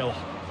 2-0.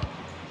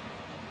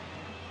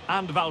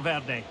 And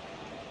Valverde.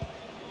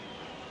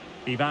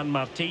 Ivan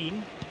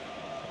Martin.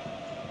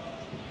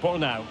 Ball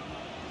now.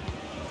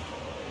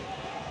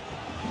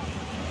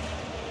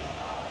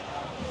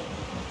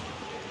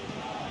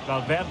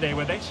 Valverde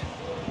with it.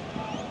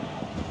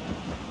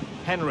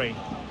 Henry.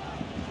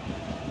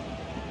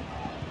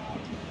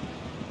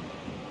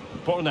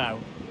 Ball now.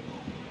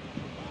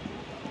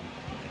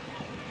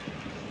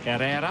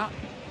 Herrera.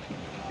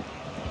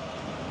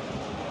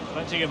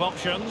 Plenty of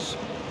options.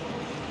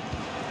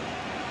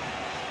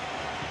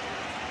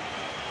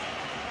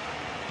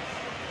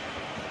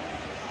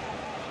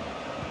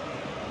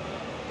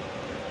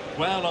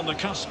 Well, on the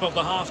cusp of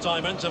the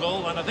half-time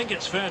interval, and I think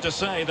it's fair to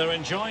say they're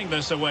enjoying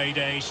this away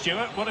day.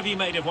 Stuart, what have you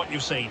made of what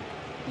you've seen?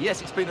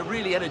 Yes, it's been a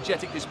really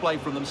energetic display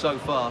from them so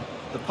far.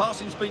 The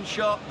passing's been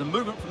sharp, the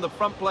movement from the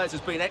front players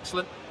has been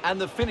excellent, and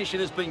the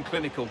finishing has been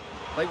clinical.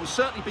 They will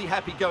certainly be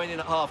happy going in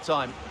at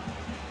half-time.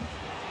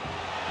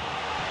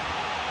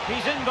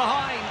 He's in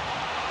behind.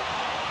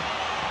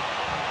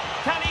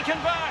 Can he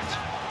convert?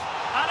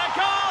 And a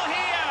goal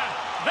here!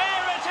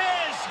 There it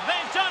is!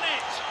 They've done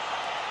it!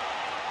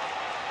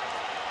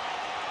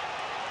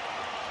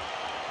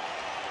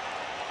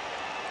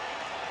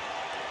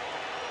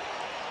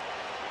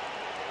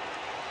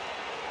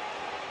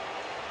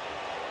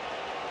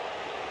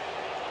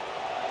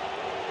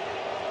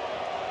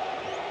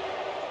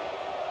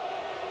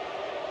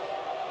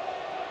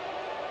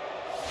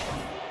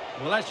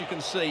 Well, as you can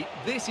see,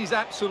 this is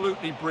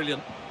absolutely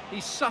brilliant.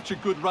 He's such a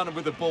good runner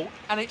with the ball,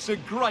 and it's a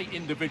great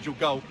individual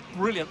goal.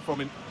 Brilliant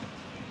from him.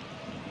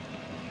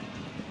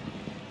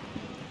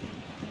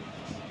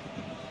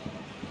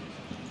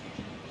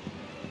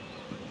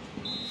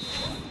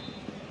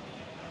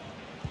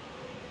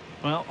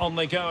 Well, on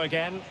they go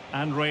again,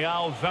 and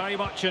Real very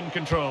much in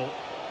control.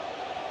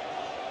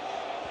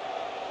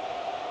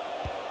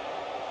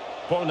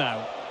 Ball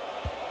now.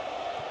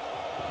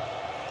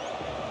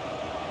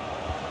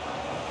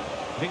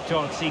 Viktor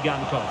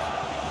Tsigankov.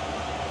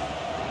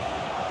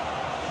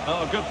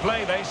 Oh, good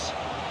play this.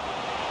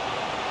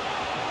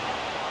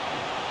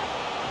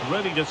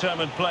 Really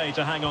determined play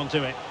to hang on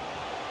to it.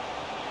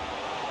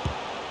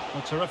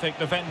 A terrific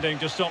defending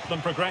to stop them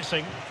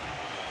progressing.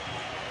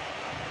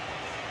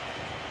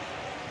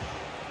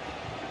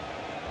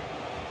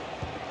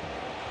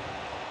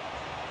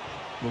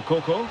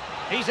 Mukoko.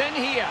 He's in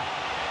here.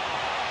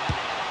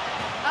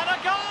 And a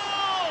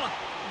goal!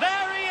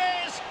 There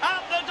he is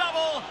at the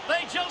double.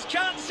 They just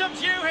can't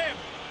subdue him.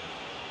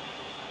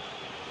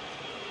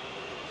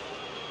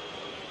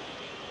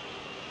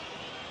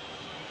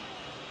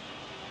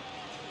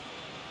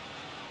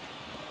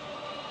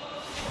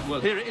 Well,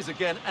 here it is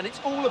again, and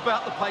it's all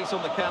about the pace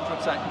on the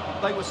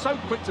counter-attack. They were so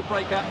quick to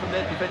break out from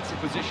their defensive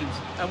positions,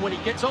 and when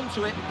he gets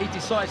onto it, he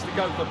decides to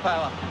go for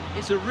power.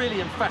 It's a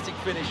really emphatic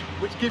finish,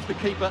 which gives the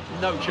keeper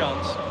no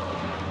chance.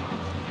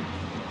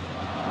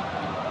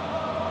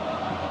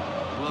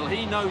 Well,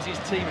 he knows his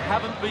team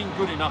haven't been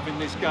good enough in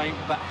this game,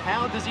 but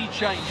how does he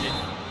change it?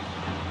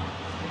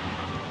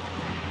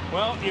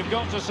 Well, you've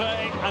got to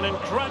say, an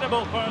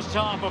incredible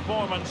first-half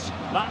performance.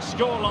 That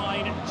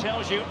scoreline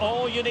tells you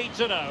all you need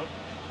to know.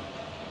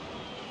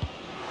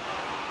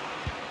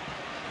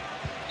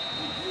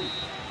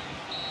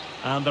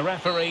 And the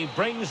referee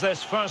brings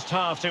this first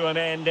half to an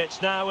end.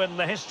 It's now in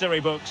the history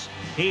books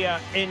here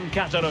in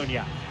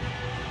Catalonia.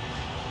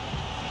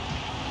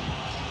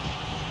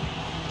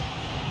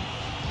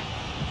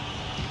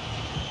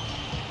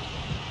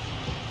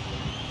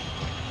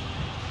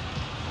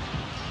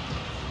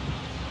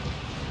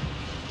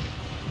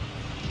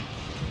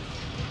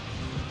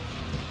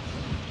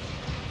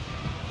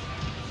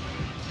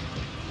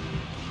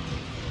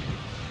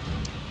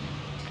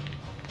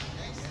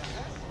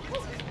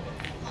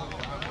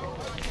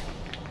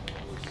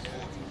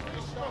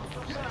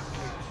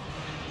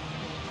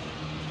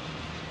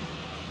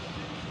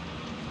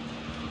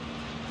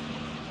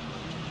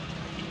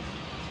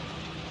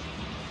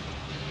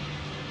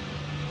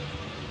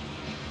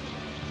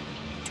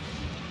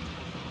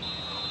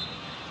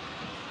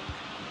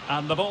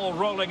 And the ball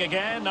rolling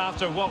again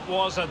after what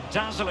was a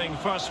dazzling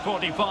first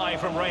 45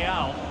 from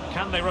Real.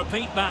 Can they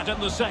repeat that in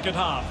the second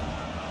half?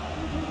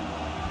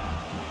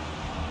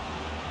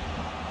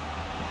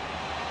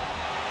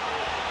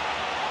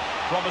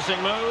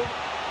 Promising move.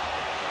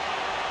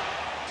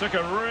 Took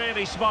a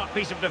really smart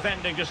piece of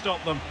defending to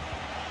stop them.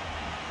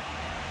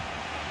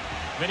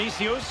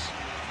 Vinicius.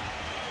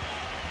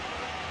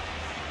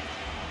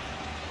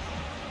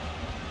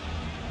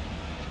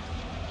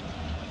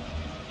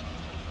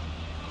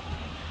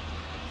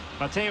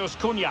 Mateus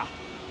Cunha.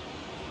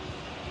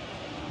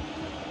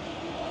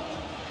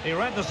 He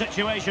read the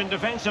situation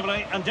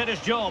defensively and did his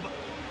job.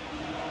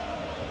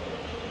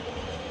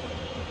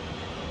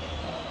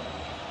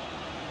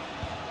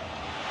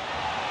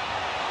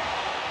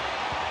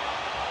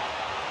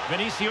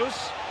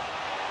 Vinicius.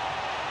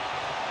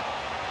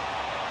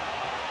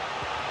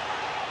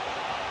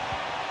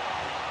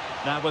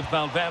 Now with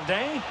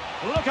Valverde.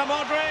 Luka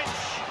Modric.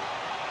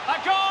 A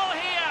goal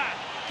here,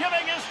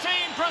 giving his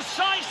team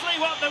precisely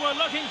what they were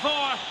looking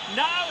for.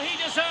 Now he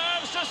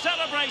deserves to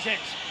celebrate it.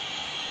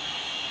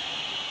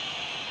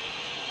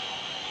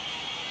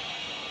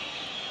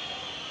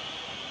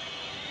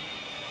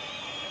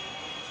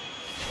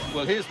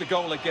 Well, here's the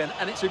goal again,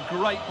 and it's a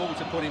great ball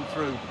to put him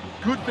through.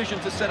 Good vision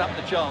to set up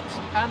the chance,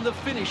 and the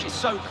finish is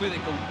so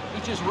clinical.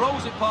 He just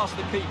rolls it past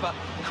the keeper,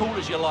 cool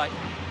as you like.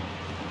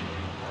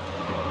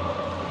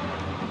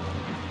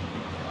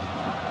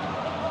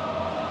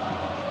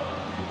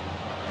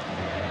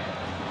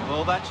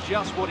 Well, that's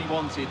just what he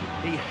wanted.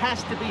 He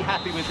has to be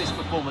happy with this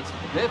performance.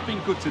 They've been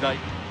good today.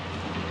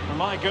 Oh,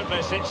 my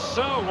goodness, it's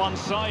so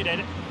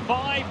one-sided.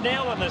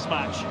 5-0 in this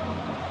match.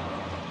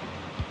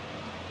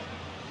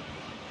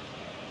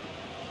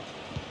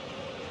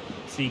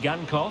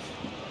 Sigankov.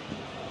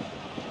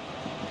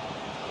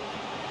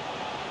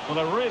 Well,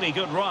 a really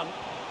good run.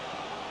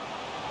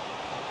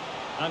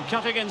 And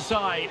cutting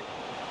inside.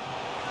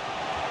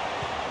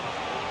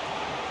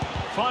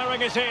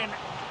 Firing it in.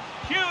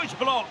 Huge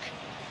block.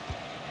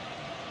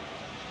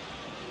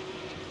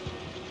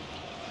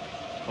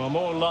 Well,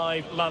 more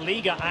live La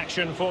Liga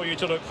action for you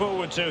to look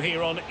forward to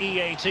here on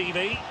EA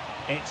TV.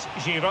 It's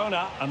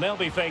Girona, and they'll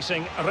be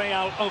facing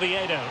Real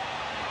Oviedo.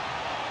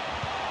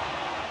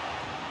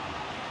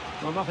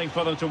 Well, nothing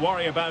for them to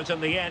worry about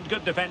in the end.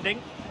 Good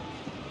defending.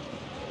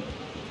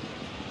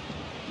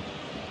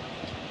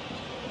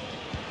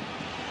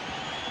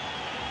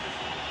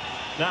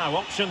 Now,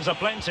 options are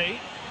plenty.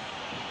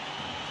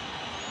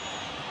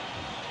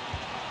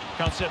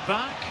 Cuts it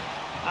back.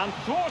 And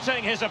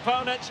thwarting his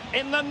opponent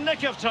in the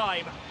nick of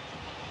time.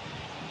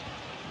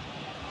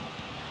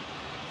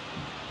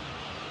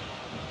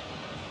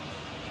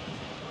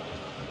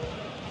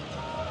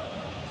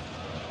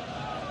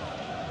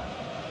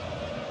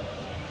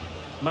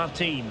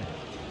 Martin.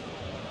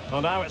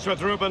 Well, now it's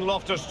with Ruben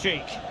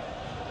Loftus-Cheek.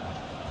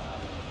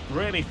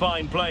 Really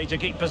fine play to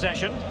keep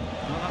possession.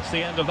 Well, that's the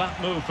end of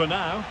that move for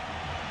now.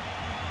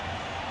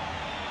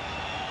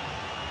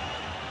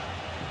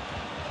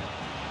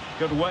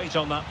 Good weight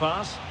on that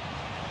pass.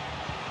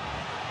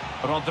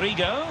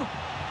 Rodrigo.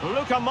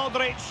 Luka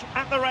Modric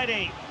at the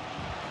ready.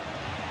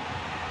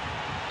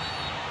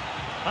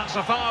 That's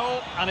a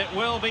foul, and it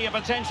will be a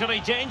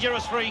potentially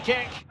dangerous free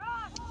kick.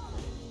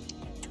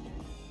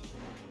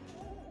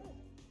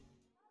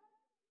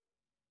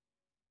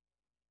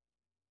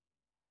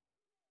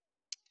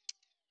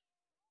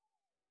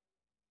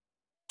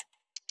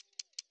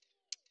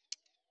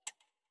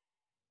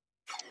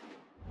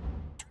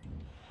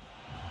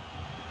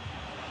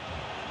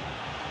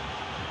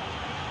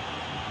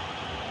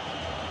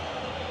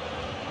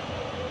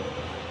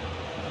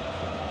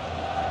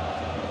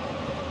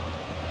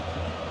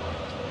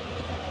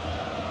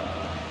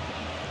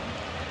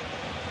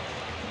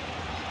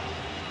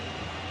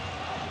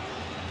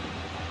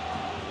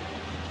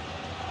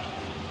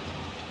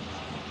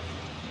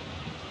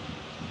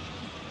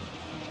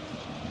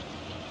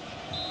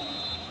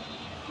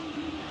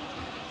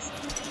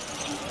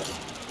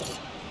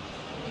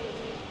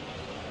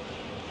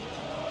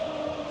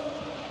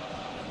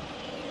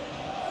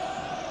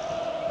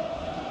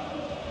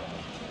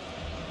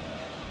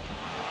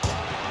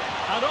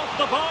 And off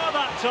the bar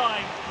that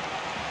time.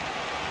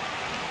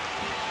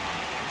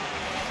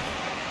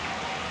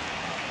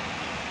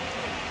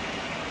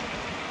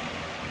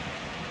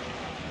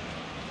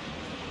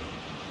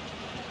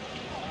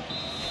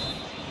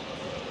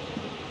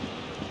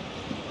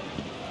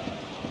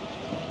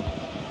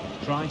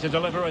 Trying to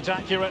deliver it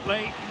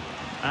accurately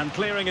and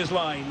clearing his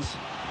lines.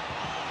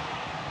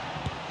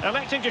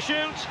 Electing to shoot.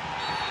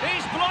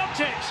 He's blocked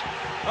it.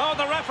 Oh,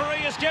 the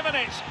referee has given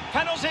it.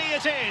 Penalty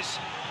it is.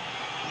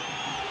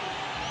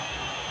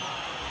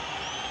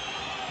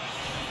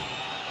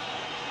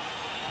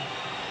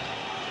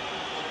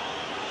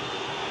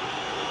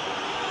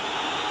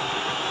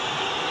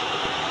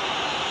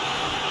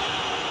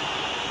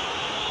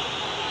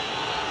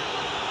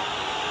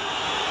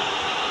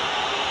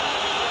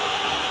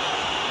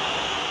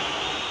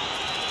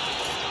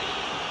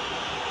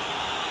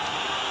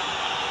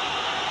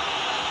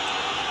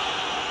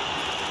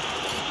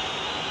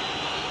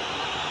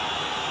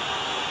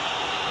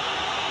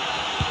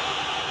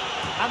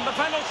 And the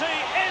penalty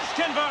is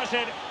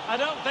converted. I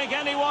don't think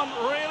anyone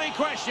really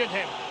questioned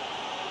him.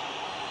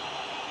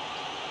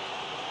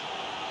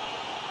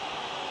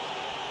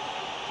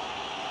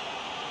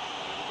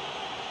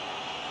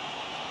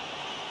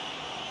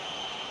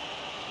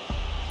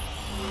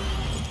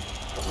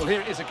 Well,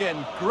 here it is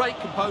again. Great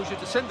composure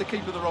to send the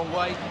keeper the wrong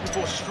way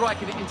before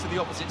striking it into the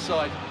opposite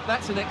side.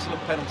 That's an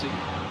excellent penalty.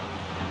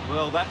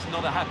 Well, that's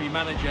not a happy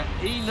manager.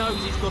 He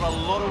knows he's got a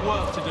lot of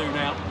work to do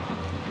now.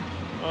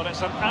 Well,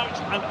 it's an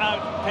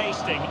out-and-out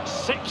pasting.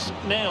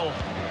 6-0.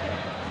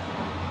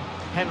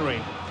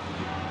 Henry.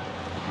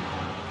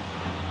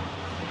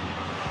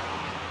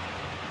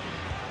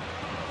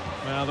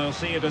 Well, they'll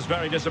see it as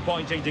very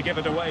disappointing to give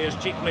it away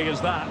as cheaply as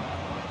that.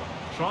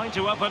 Trying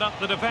to open up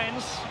the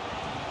defence.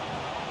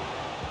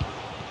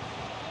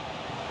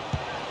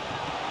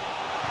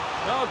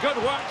 Oh,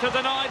 good work to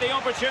deny the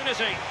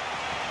opportunity.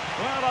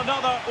 Well,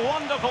 another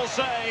wonderful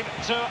save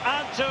to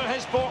add to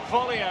his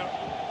portfolio.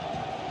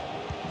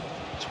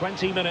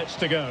 20 minutes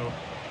to go.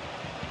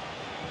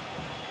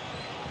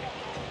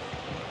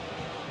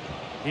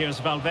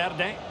 Here's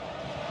Valverde.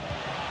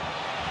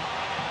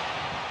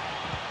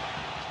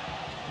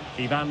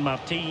 Ivan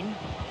Martin.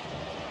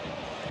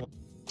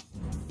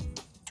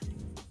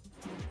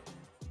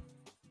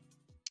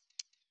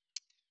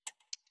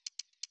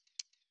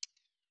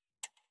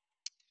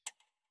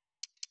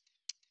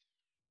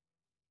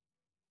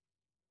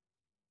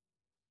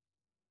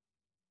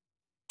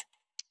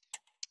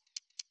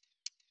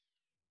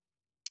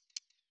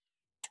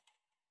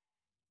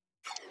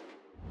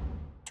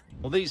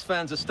 Well, these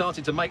fans are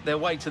starting to make their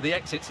way to the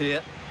exits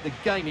here. The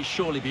game is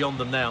surely beyond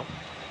them now.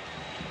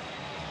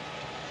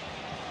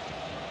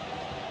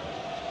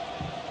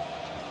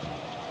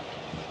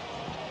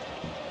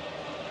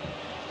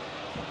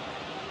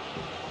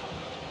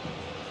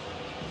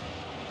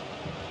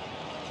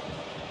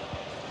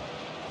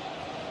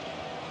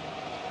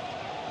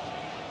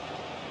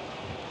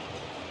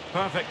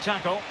 Perfect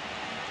tackle.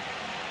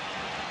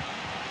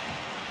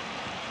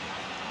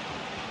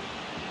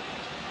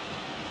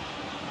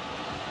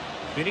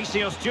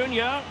 Vinicius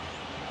Junior.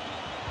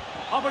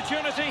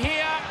 Opportunity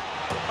here.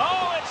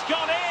 Oh, it's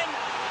gone in.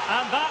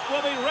 And that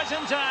will be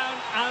written down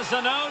as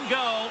an own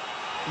goal.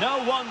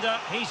 No wonder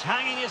he's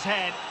hanging his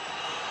head.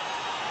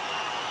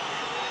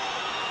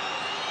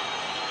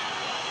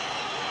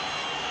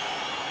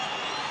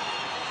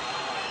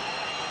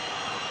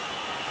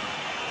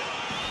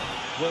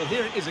 Well,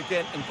 here it is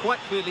again, and quite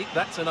clearly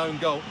that's an own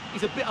goal.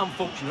 He's a bit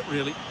unfortunate,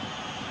 really.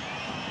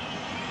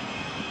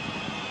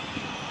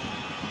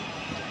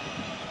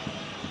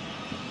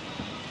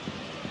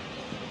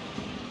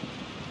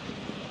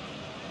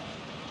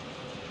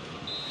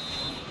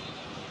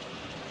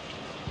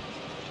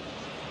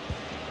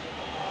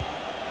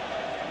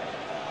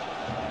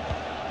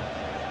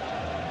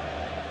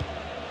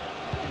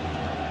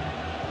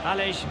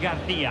 Alex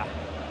Garcia.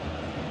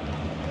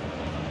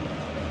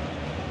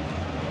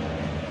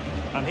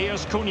 And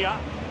here's Cunha.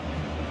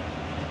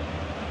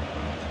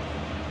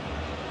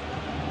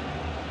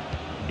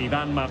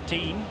 Ivan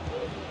Martin.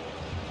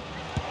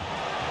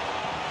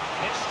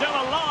 It's still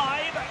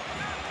alive.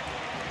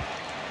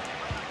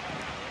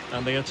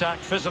 And the attack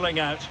fizzling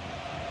out.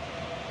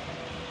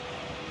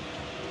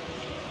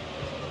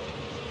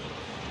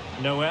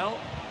 Noel.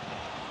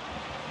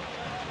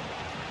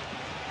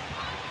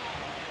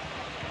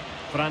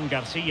 Fran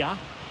Garcia.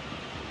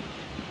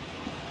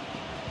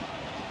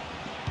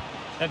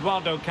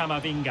 Eduardo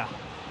Camavinga.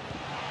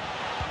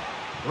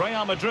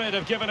 Real Madrid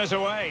have given us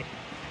away.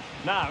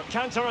 Now,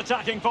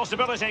 counter-attacking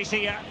possibilities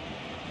here.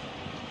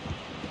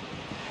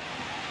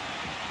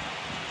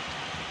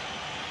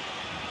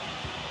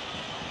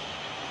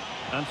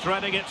 And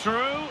threading it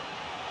through.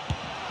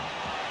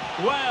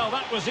 Well,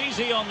 that was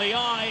easy on the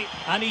eye,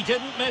 and he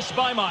didn't miss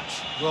by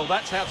much. Well,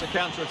 that's how to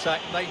counter-attack.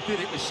 They did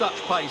it with such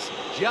pace,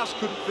 just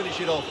couldn't finish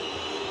it off.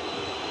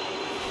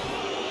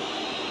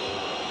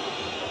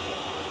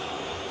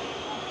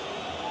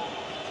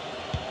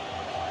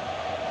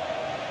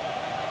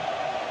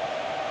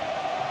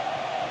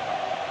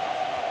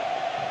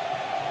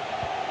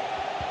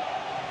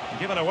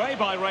 Given away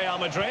by Real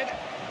Madrid.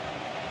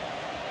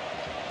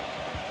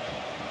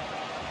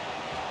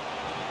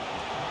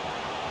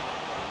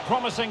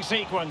 Promising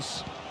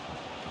sequence.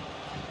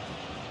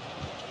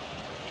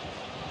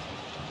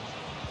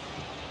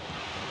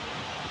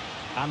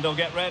 And they'll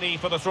get ready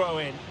for the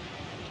throw-in.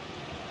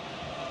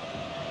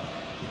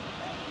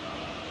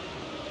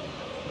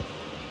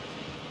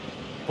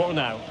 For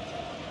now.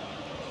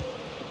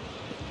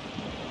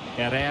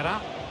 Herrera.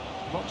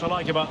 What to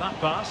like about that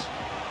pass?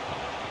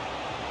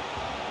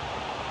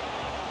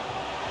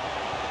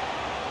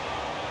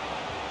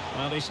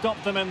 Well, he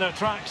stopped them in their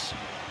tracks.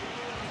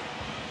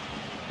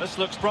 This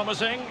looks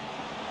promising.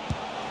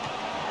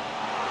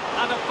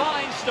 And a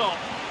fine stop.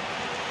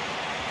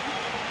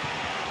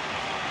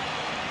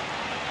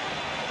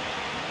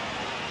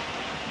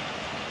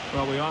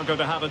 Well, we are going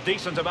to have a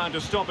decent amount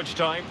of stoppage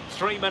time.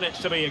 3 minutes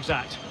to be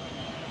exact.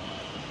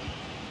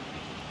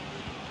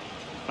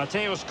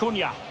 Mateus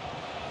Cunha.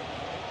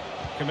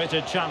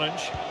 Committed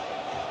challenge.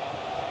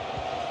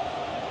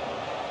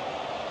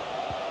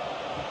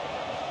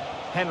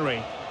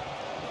 Henry.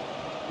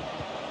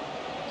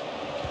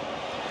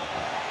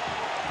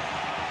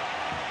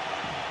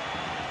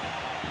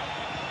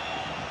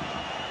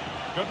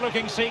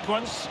 Good-looking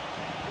sequence.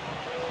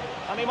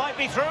 And he might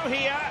be through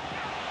here.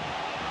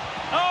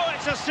 Oh,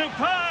 it's a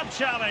superb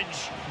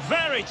challenge.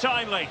 Very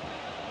timely.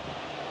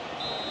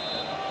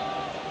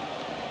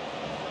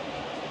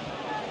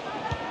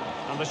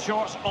 And the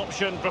short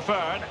option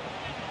preferred.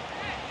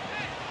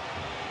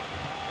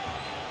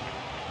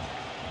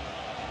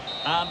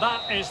 And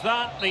that is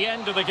the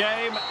end of the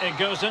game. It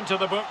goes into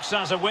the books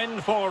as a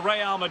win for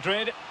Real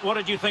Madrid. What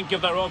did you think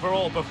of their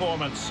overall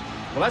performance?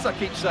 Well, as I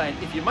keep saying,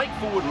 if you make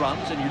forward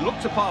runs and you look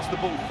to pass the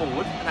ball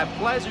forward and have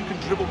players who can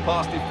dribble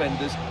past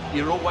defenders,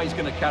 you're always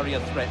going to carry a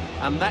threat.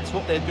 And that's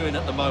what they're doing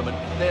at the moment.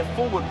 Their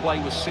forward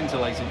play was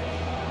scintillating.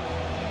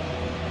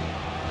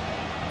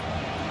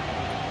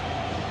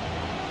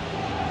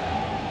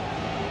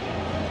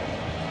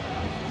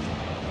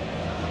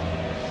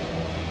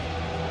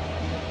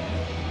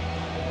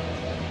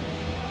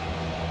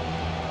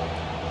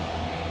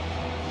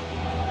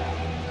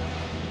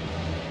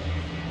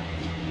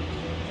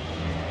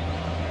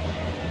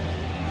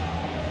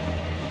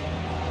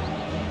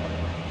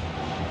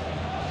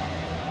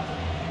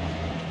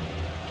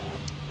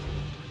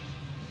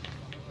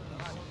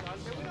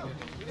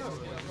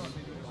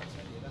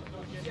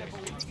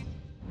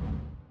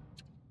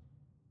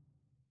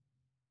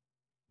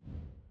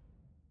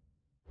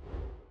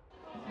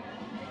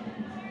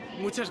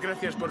 Muchas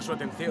gracias por su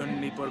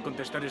atención y por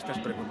contestar estas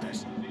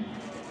preguntas.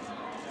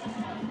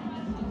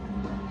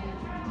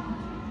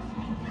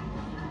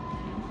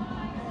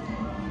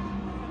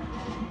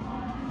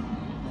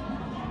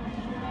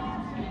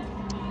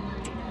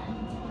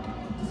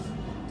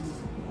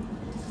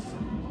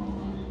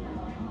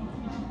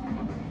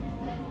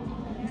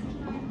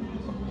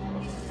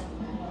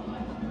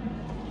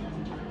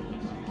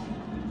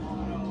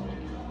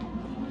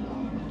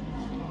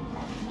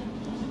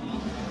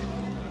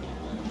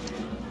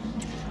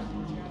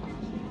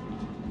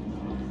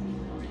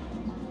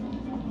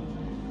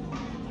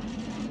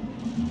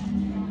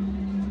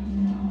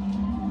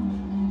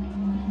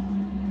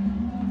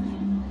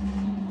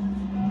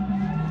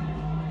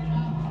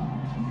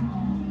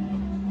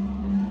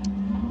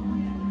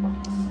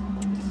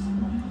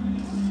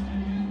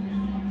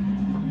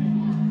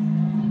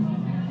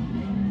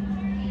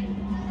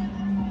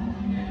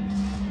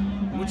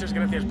 Muchas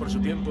gracias por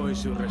su tiempo y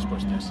sus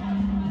respuestas.